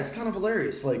hilarious. Yeah, it's kind of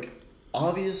hilarious. Like,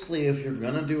 obviously, if you're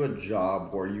gonna do a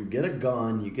job where you get a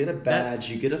gun, you get a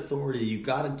badge, you get authority, you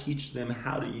gotta teach them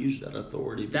how to use that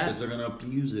authority, because they're gonna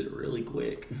abuse it really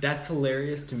quick. That's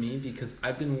hilarious to me, because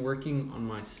I've been working on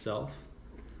myself.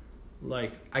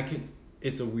 Like,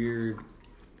 it's a weird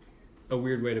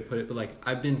way to put it, but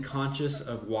I've been conscious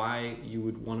of why you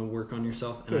would want to work on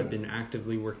yourself, and I've been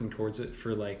actively working towards it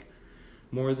for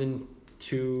more than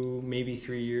 2, maybe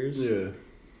 3 years. Yeah.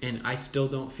 And I still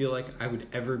don't feel like I would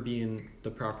ever be in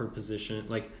the proper position.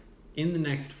 In the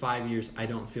next 5 years, I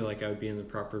don't feel like I would be in the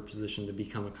proper position to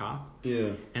become a cop. Yeah.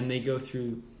 And they go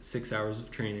through 6 hours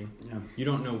of training. Yeah. You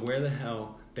don't know where the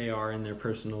hell they are in their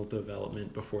personal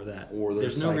development before that. Or their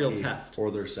There's psyche, no real test.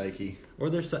 Or their psyche. Or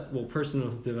their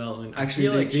personal development.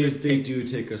 Actually, they do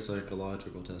take a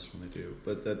psychological test when they do.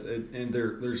 But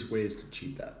there's ways to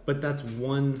cheat that. But that's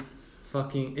one...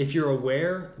 if you're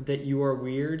aware that you are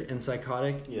weird and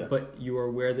psychotic, but you are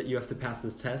aware that you have to pass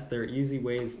this test, there are easy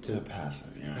ways to pass it.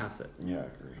 Yeah. Pass it. Yeah, I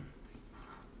agree.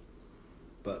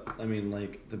 But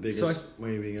the biggest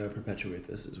way we gotta perpetuate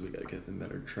this is we gotta give them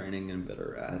better training and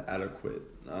better adequate.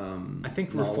 I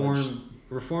think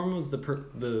reform was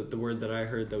the word that I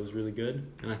heard that was really good,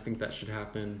 and I think that should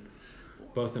happen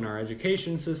both in our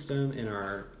education system, in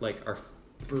our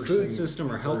food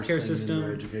system or healthcare system,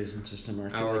 our education system,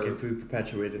 or if we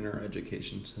perpetuate in our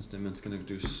education system, it's going to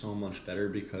do so much better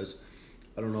because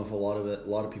I don't know if a lot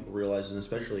of people realize, and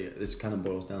especially this kind of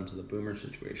boils down to the boomer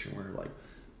situation where like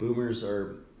boomers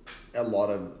are a lot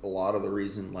of the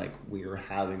reason like we are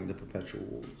having the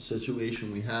perpetual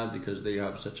situation we have because they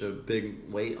have such a big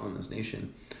weight on this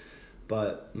nation.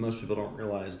 But most people don't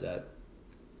realize that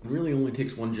it really only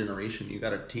takes one generation. You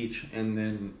got to teach, and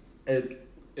then it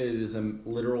is a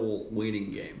literal waiting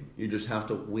game. You just have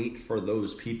to wait for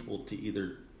those people to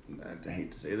either, I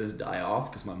hate to say this, die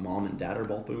off because my mom and dad are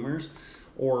both boomers,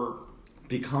 or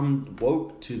become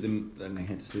woke to them. And I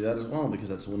hate to say that as well because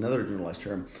that's another generalized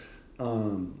term.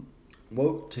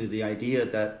 Woke to the idea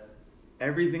that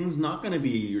everything's not going to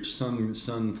be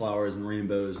sunflowers and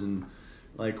rainbows, and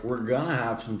like we're gonna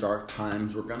have some dark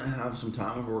times. We're gonna have some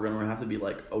times where we're gonna have to be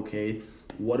like, okay,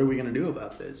 what are we gonna do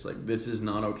about this? Like, this is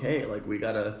not okay. Like, we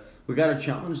gotta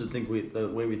challenge the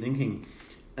way we're thinking.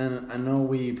 And I know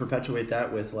we perpetuate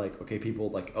that with like, okay, people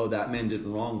like, oh, that man did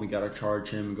wrong. We gotta charge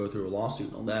him, go through a lawsuit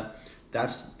and all that.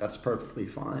 That's perfectly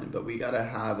fine. But we gotta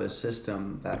have a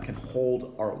system that can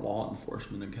hold our law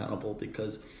enforcement accountable,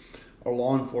 because our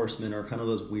law enforcement are kind of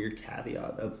those weird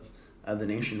caveat of the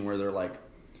nation where they're like,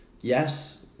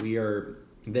 yes, we are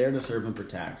there to serve and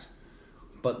protect,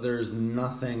 but there's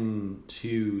nothing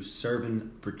to serve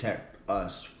and protect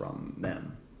us from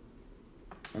them.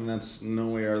 And that's no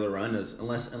way or other around us,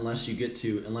 unless you get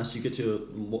to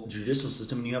a judicial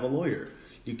system and you have a lawyer.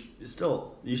 You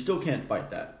still can't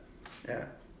fight that. Yeah.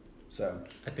 So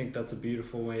I think that's a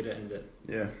beautiful way to end it.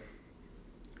 Yeah.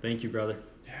 Thank you, brother.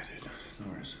 Yeah, dude.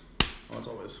 No worries. Well, as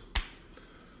always.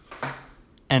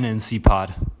 NNC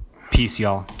Pod. Peace,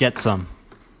 y'all. Get some.